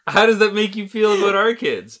 How does that make you feel about our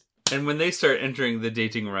kids? And when they start entering the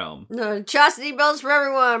dating realm? No, chastity belts for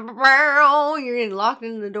everyone. You're getting locked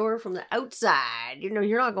into the door from the outside. You know,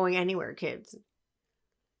 you're not going anywhere, kids.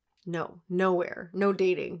 No, nowhere. No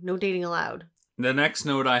dating. No dating allowed. The next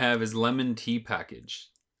note I have is lemon tea package.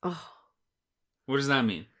 Oh. What does that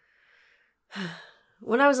mean?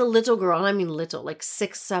 When I was a little girl, and I mean little, like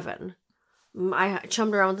 6, 7, I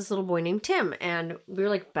chummed around with this little boy named Tim, and we were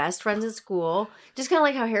like best friends at school. Just kind of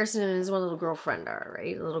like how Harrison and his one little girlfriend are,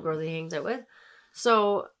 right? The little girl that he hangs out with.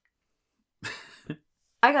 So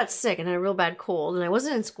I got sick and had a real bad cold, and I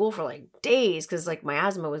wasn't in school for like days because like my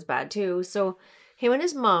asthma was bad too. So him and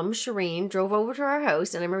his mom, Shireen, drove over to our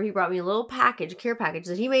house, and I remember he brought me a little package, a care package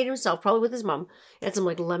that he made himself, probably with his mom. It had some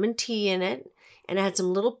like lemon tea in it, and it had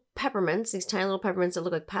some little peppermints, these tiny little peppermints that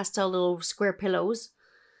look like pastel little square pillows.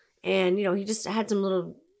 And, you know, he just had some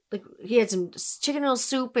little, like, he had some chicken noodle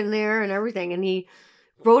soup in there and everything. And he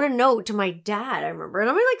wrote a note to my dad, I remember. And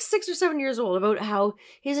I'm like 6 or 7 years old, about how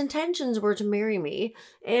his intentions were to marry me.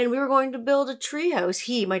 And we were going to build a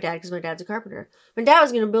treehouse. My dad, because my dad's a carpenter. My dad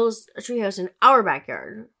was going to build a treehouse in our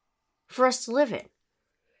backyard for us to live in.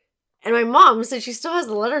 And my mom said she still has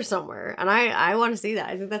the letter somewhere. And I want to see that.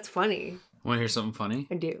 I think that's funny. Want to hear something funny?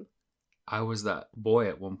 I do. I was that boy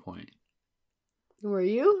at one point. Were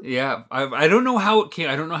you? Yeah, I don't know how it came.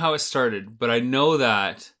 I don't know how it started, but I know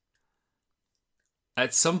that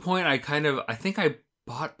at some point I think I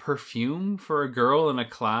bought perfume for a girl in a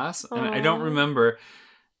class, and I don't remember.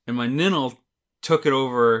 And my ninnle took it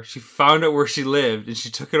over. She found out where she lived, and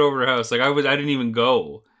she took it over to her house. Like I didn't even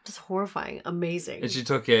go. Just horrifying, amazing. And she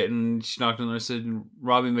took it, and she knocked on the door and said,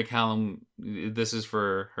 "Robbie McCallum, this is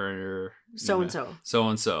for her, so and so, so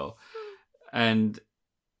and so," And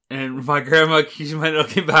my grandma, she might not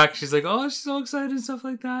came back. She's like, "Oh, she's so excited and stuff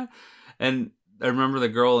like that." And I remember the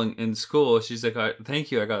girl in school. She's like,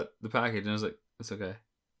 "Thank you, I got the package." And I was like, "It's okay,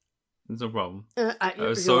 it's no problem." I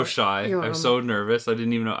was so shy. I was so nervous. I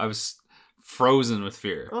didn't even know. I was frozen with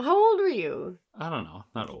fear. Well, how old were you? I don't know.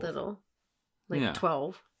 Not old. Little, like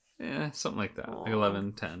 12. Yeah, something like that. Aww. Like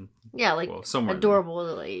 11, 10. Yeah, like 12, somewhere. Adorable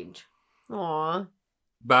little age. Aw.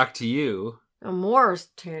 Back to you. More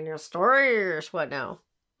Tanya stories. What now?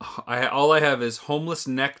 All I have is homeless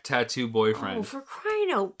neck tattoo boyfriend. Oh, for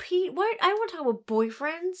crying out, Pete! What? I want to talk about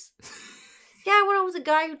boyfriends. Yeah, when I was a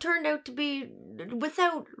guy who turned out to be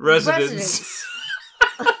without residence.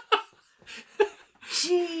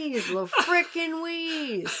 Jeez, the frickin'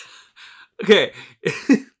 wheeze. Okay,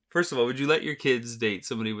 first of all, would you let your kids date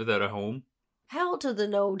somebody without a home? Hell to the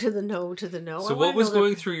no, to the no, to the no. So what was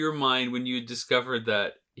going through your mind when you discovered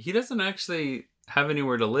that he doesn't actually have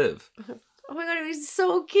anywhere to live? Oh my god, he was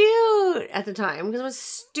so cute at the time because I was a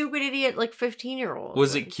stupid idiot, like 15-year-old.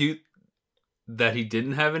 Was it cute that he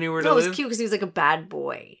didn't have anywhere to live? No, it was cute because he was like a bad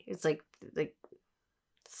boy. It's like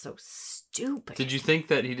so stupid. Did you think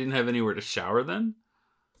that he didn't have anywhere to shower then?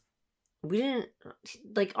 We didn't,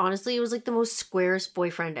 like, honestly, it was like the most squarest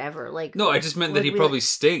boyfriend ever. Like, no, I just meant that he probably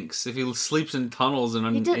stinks if he sleeps in tunnels and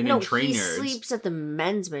in train yards. He sleeps at the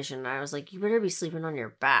men's mission. I was like, you better be sleeping on your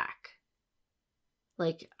back.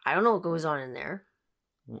 Like, I don't know what goes on in there.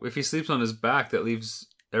 If he sleeps on his back, that leaves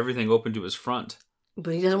everything open to his front.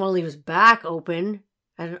 But he doesn't want to leave his back open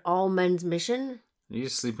at an all men's mission. You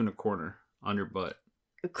just sleep in a corner on your butt.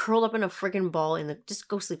 Curl up in a friggin' ball just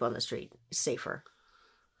go sleep on the street. It's safer.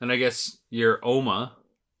 And I guess your Oma,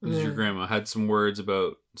 who's your grandma, had some words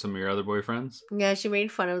about some of your other boyfriends. Yeah, she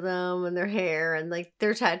made fun of them and their hair and like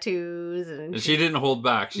their tattoos, and she didn't hold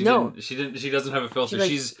back. She doesn't have a filter.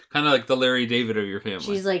 She's kind of like the Larry David of your family.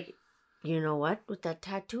 She's like, you know what? With that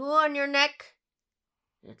tattoo on your neck,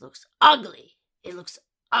 it looks ugly. It looks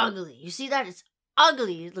ugly. You see that? It's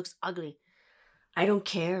ugly. It looks ugly. I don't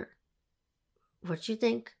care what you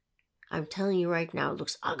think. I'm telling you right now, it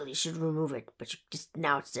looks ugly. You should remove it. But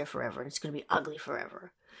now it's there forever, and it's going to be ugly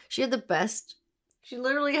forever. She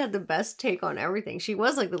literally had the best take on everything. She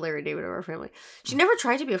was like the Larry David of our family. She never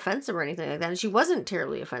tried to be offensive or anything like that, and she wasn't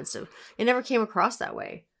terribly offensive. It never came across that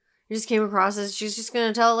way. It just came across as she's just going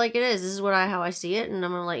to tell it like it is. This is how I see it, and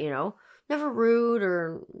I'm going to let you know. Never rude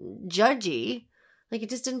or judgy. Like, it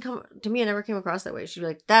just didn't come, to me, it never came across that way. She'd be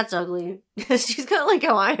like, that's ugly. She's kind of like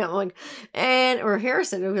how I am. Like, or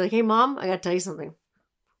Harrison would be like, hey, Mom, I got to tell you something.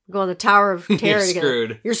 We're going to the Tower of Terror You're together.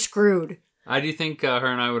 Screwed. You're screwed. How do you think her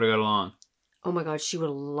and I would have got along? Oh my God, she would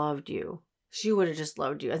have loved you. She would have just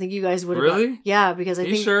loved you. I think you guys would have. Really? Yeah, because I Are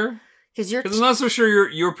you think sure? because you're. Because I'm not so sure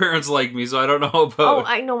your parents like me, so I don't know about. Oh,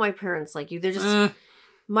 I know my parents like you. They're just. Eh.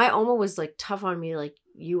 My Oma was like tough on me, like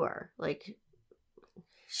you are. Like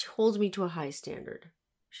she holds me to a high standard.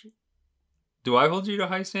 Do I hold you to a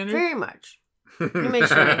high standard? Very much. You make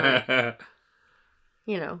sure. Anyway.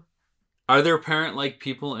 You know. Are there parent-like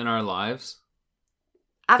people in our lives?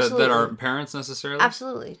 Absolutely. That aren't parents necessarily?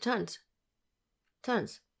 Absolutely. Tons.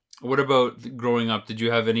 What about growing up? Did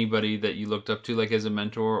you have anybody that you looked up to, like as a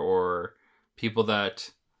mentor, or people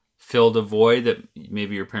that filled a void that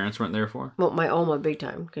maybe your parents weren't there for? Well, my Oma, big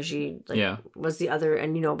time, because she was the other,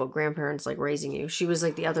 and you know about grandparents like raising you. She was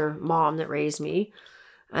like the other mom that raised me.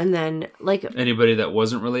 And then like anybody that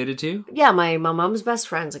wasn't related to you? Yeah, my mom's best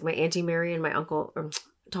friends, like my Auntie Mary and my uncle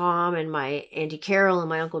Tom and my Auntie Carol and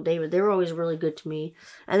my Uncle David, they were always really good to me.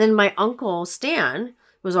 And then my Uncle Stan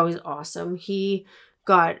was always awesome. He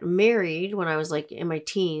got married when I was like in my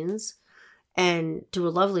teens and to a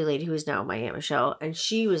lovely lady who is now my Aunt Michelle. And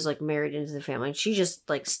she was like married into the family. And she just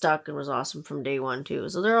like stuck and was awesome from day one too.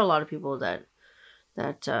 So there are a lot of people that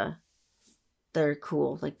are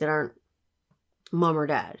cool, like that aren't mom or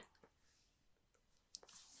dad.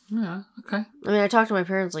 Yeah, okay. I mean, I talk to my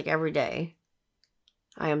parents like every day.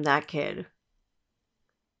 I am that kid.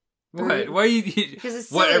 What? Why you? Because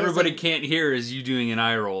it's what silly, everybody like, can't hear is you doing an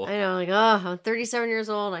eye roll. I know, like, oh, I'm 37 years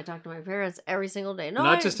old. And I talk to my parents every single day. No,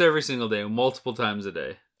 not just every single day, multiple times a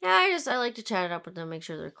day. Yeah, I like to chat it up with them, make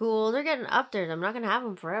sure they're cool. They're getting up there. I'm not gonna have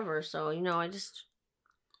them forever, so you know, I just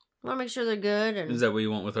want to make sure they're good. And is that what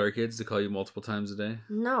you want with our kids, to call you multiple times a day?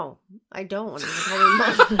 No, I don't want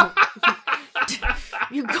to.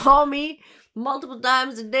 You call me multiple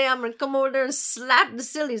times a day, I'm going to come over there and slap the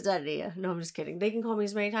sillies out of you. No, I'm just kidding. They can call me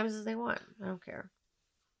as many times as they want. I don't care.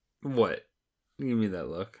 What? Give me that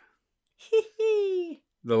look.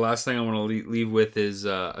 The last thing I want to leave with is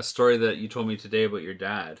a story that you told me today about your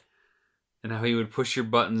dad and how he would push your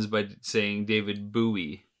buttons by saying David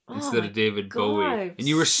Bowie instead of David Bowie. And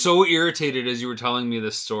you were so irritated as you were telling me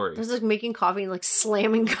this story. I was like making coffee and like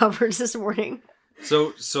slamming cupboards this morning.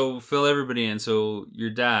 So fill everybody in. So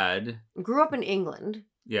your dad grew up in England.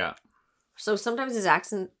 Yeah. So sometimes his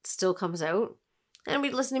accent still comes out, and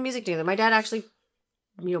we'd listen to music together. My dad actually,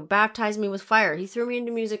 baptized me with fire. He threw me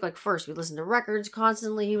into music like first. We listened to records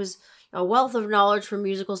constantly. He was a wealth of knowledge for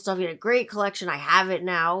musical stuff. He had a great collection. I have it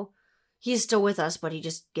now. He's still with us, but he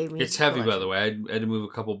just gave me. It's heavy, collection. By the way. I had to move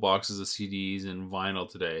a couple boxes of CDs and vinyl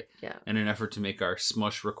today. Yeah. In an effort to make our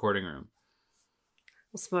smush recording room.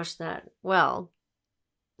 We'll smush that. Well.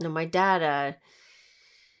 No, my dad,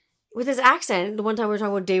 with his accent, the one time we were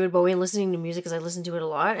talking about David Bowie and listening to music, because I listened to it a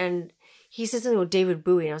lot, and he said something about David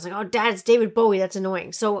Bowie, and I was like, oh, Dad, it's David Bowie, that's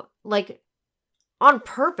annoying. So, like, on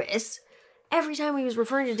purpose, every time he was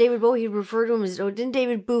referring to David Bowie, he'd refer to him as, oh, didn't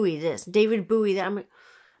David Bowie this, David Bowie that. I'm like,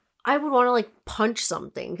 I would want to, like, punch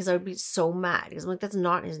something, because I would be so mad, because I'm like, that's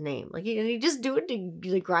not his name. Like, he just do it to,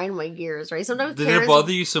 like, grind my gears, right? Sometimes did it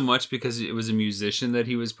bother you so much because it was a musician that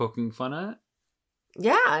he was poking fun at?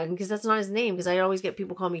 Yeah, because that's not his name. Because I always get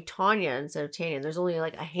people call me Tanya instead of Tanya. And there's only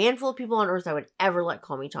like a handful of people on earth I would ever let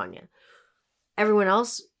call me Tanya. Everyone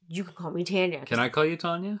else, you can call me Tanya. Can I call you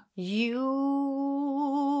Tanya? You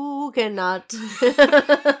cannot.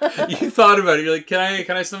 You thought about it. You're like, can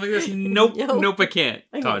I something like this? Nope, nope, I can't.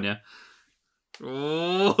 Tanya.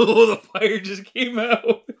 Oh, the fire just came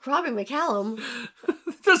out. Robbie McCallum.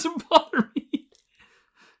 It doesn't bother me.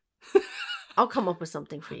 I'll come up with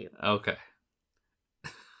something for you. Okay.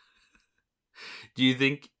 Do you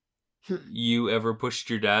think you ever pushed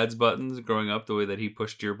your dad's buttons growing up the way that he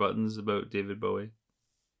pushed your buttons about David Bowie?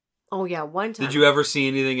 Oh, yeah, one time. Did you ever see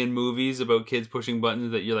anything in movies about kids pushing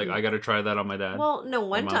buttons that you're like, I got to try that on my dad? Well, no,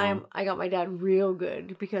 one time I got my dad real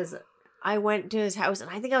good because I went to his house and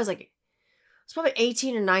I think I was probably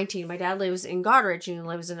 18 or 19. My dad lives in Goderich and he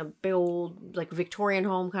lives in a big old like Victorian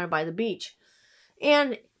home kind of by the beach.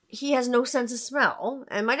 And he has no sense of smell.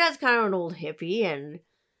 And my dad's kind of an old hippie and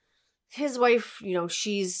his wife,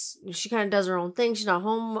 she kind of does her own thing. She's not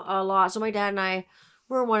home a lot. So my dad and I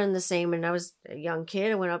were one and the same. And I was a young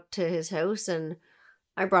kid. I went up to his house and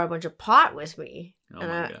I brought a bunch of pot with me. Oh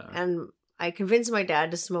my God. And I convinced my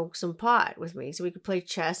dad to smoke some pot with me so we could play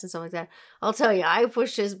chess and stuff like that. I'll tell you, I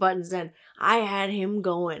pushed his buttons and I had him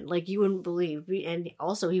going like you wouldn't believe. And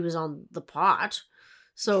also he was on the pot.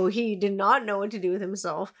 So he did not know what to do with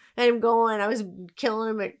himself. And him going, I was killing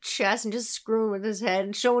him at chess and just screwing with his head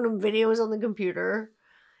and showing him videos on the computer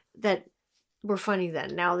that were funny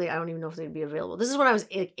then. Now I don't even know if they'd be available. This is when I was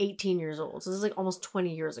like 18 years old. So this is like almost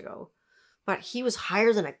 20 years ago. But he was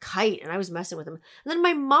higher than a kite and I was messing with him. And then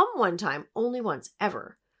my mom one time, only once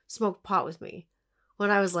ever, smoked pot with me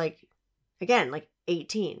when I was like, again, like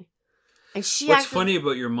 18. And she What's funny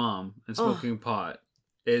about your mom and smoking pot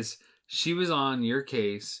is she was on your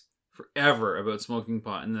case forever about smoking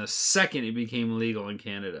pot. And the second it became legal in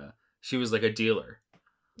Canada, she was like a dealer.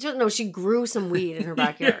 No, she grew some weed in her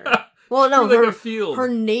backyard. Yeah. Well, no, like a field. Her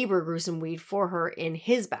neighbor grew some weed for her in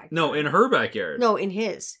his backyard. No, in her backyard. No, in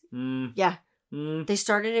his. Yeah. They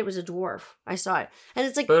started it was a dwarf. I saw it. And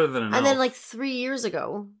it's like better than an elf. And then like 3 years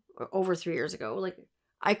ago, or over 3 years ago, like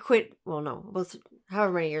I quit, well no, about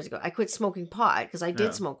however many years ago, I quit smoking pot because I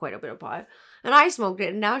did smoke quite a bit of pot. And I smoked it,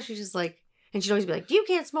 and now she's just like, and she'd always be like, you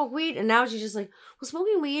can't smoke weed. And now she's just like, well,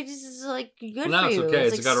 smoking weed is like good for you. Now it's okay.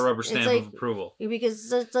 It's like, got a rubber stamp like, of approval.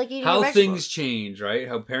 Because it's like eating how a things change, right?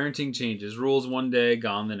 How parenting changes. Rules one day,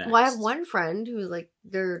 gone the next. Well, I have one friend who's like,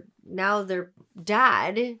 their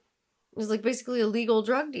dad is like basically a legal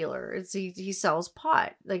drug dealer. He sells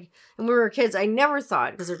pot. Like, and when we were kids, I never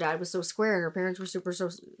thought, because her dad was so square and her parents were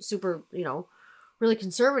super, really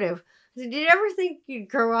conservative. I said, did you ever think you'd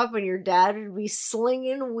grow up and your dad would be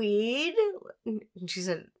slinging weed? And she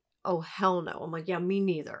said, oh, hell no. I'm like, yeah, me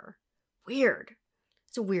neither. Weird.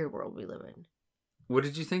 It's a weird world we live in. What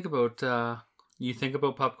did you think about, you think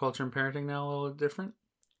about pop culture and parenting now a little different?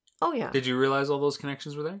 Oh, yeah. Did you realize all those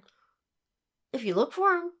connections were there? If you look for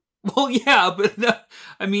them. Well, yeah, but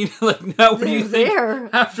I mean, like, now what do you think there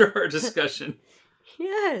after our discussion?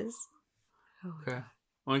 Yes. Okay.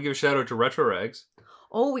 I want to give a shout out to Retro Rags.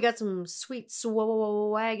 Oh, we got some sweet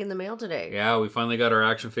swag in the mail today. Yeah, we finally got our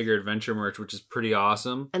action figure adventure merch, which is pretty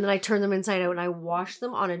awesome. And then I turned them inside out and I washed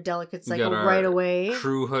them on a delicate cycle right away.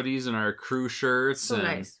 Crew hoodies and our crew shirts. So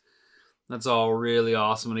nice. That's all really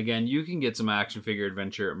awesome. And again, you can get some action figure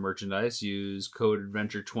adventure merchandise. Use code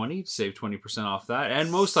adventure20 to save 20% off that.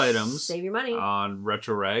 And most items save your money on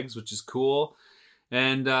Retro Rags, which is cool.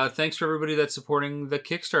 And thanks for everybody that's supporting the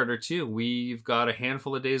Kickstarter too. We've got a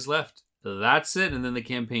handful of days left. That's it. And then the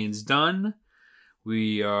campaign's done.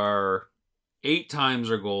 We are 8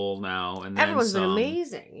 times our goal now. And then everyone's been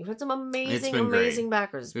amazing. You've had some amazing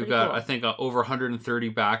backers. We've got, cool. I think, over 130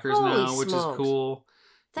 backers now, which is cool.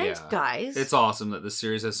 Thanks, guys. It's awesome that this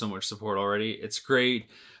series has so much support already. It's great.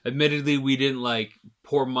 Admittedly, we didn't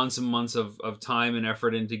pour months and months of time and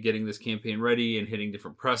effort into getting this campaign ready and hitting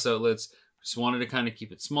different press outlets. Just wanted to kind of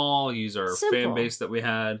keep it small, use our fan base that we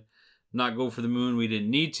had, not go for the moon. We didn't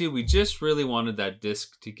need to. We just really wanted that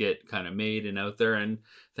disc to get kind of made and out there. And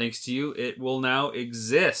thanks to you, it will now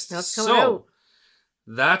exist. Now it's coming out.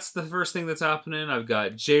 That's the first thing that's happening. I've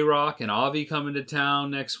got J-Rock and Avi coming to town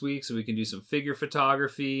next week so we can do some figure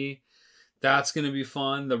photography. That's going to be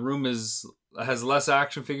fun. The room has less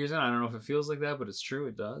action figures in. I don't know if it feels like that, but it's true.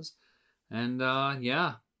 It does. And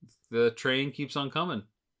yeah, the train keeps on coming.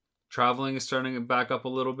 Traveling is starting back up a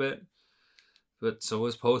little bit, but so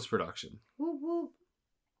is post-production. Whoop, whoop.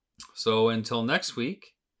 So until next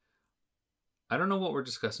week, I don't know what we're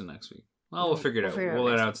discussing next week. Well, we'll figure it out. We'll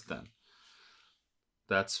let it out then.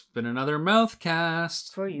 That's been another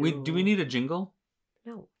Mouthcast. For you. Do we need a jingle?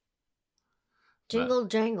 No. Jingle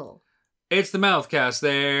jangle. It's the Mouthcast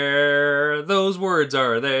there. Those words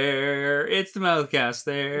are there. It's the Mouthcast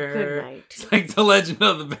there. Good night. It's like the Legend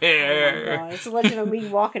of the Bear. Oh my God. It's the legend of me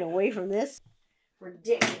walking away from this.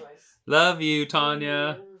 Ridiculous. Love you,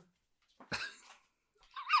 Tanya.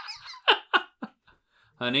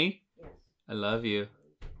 Honey? Yes. I love you.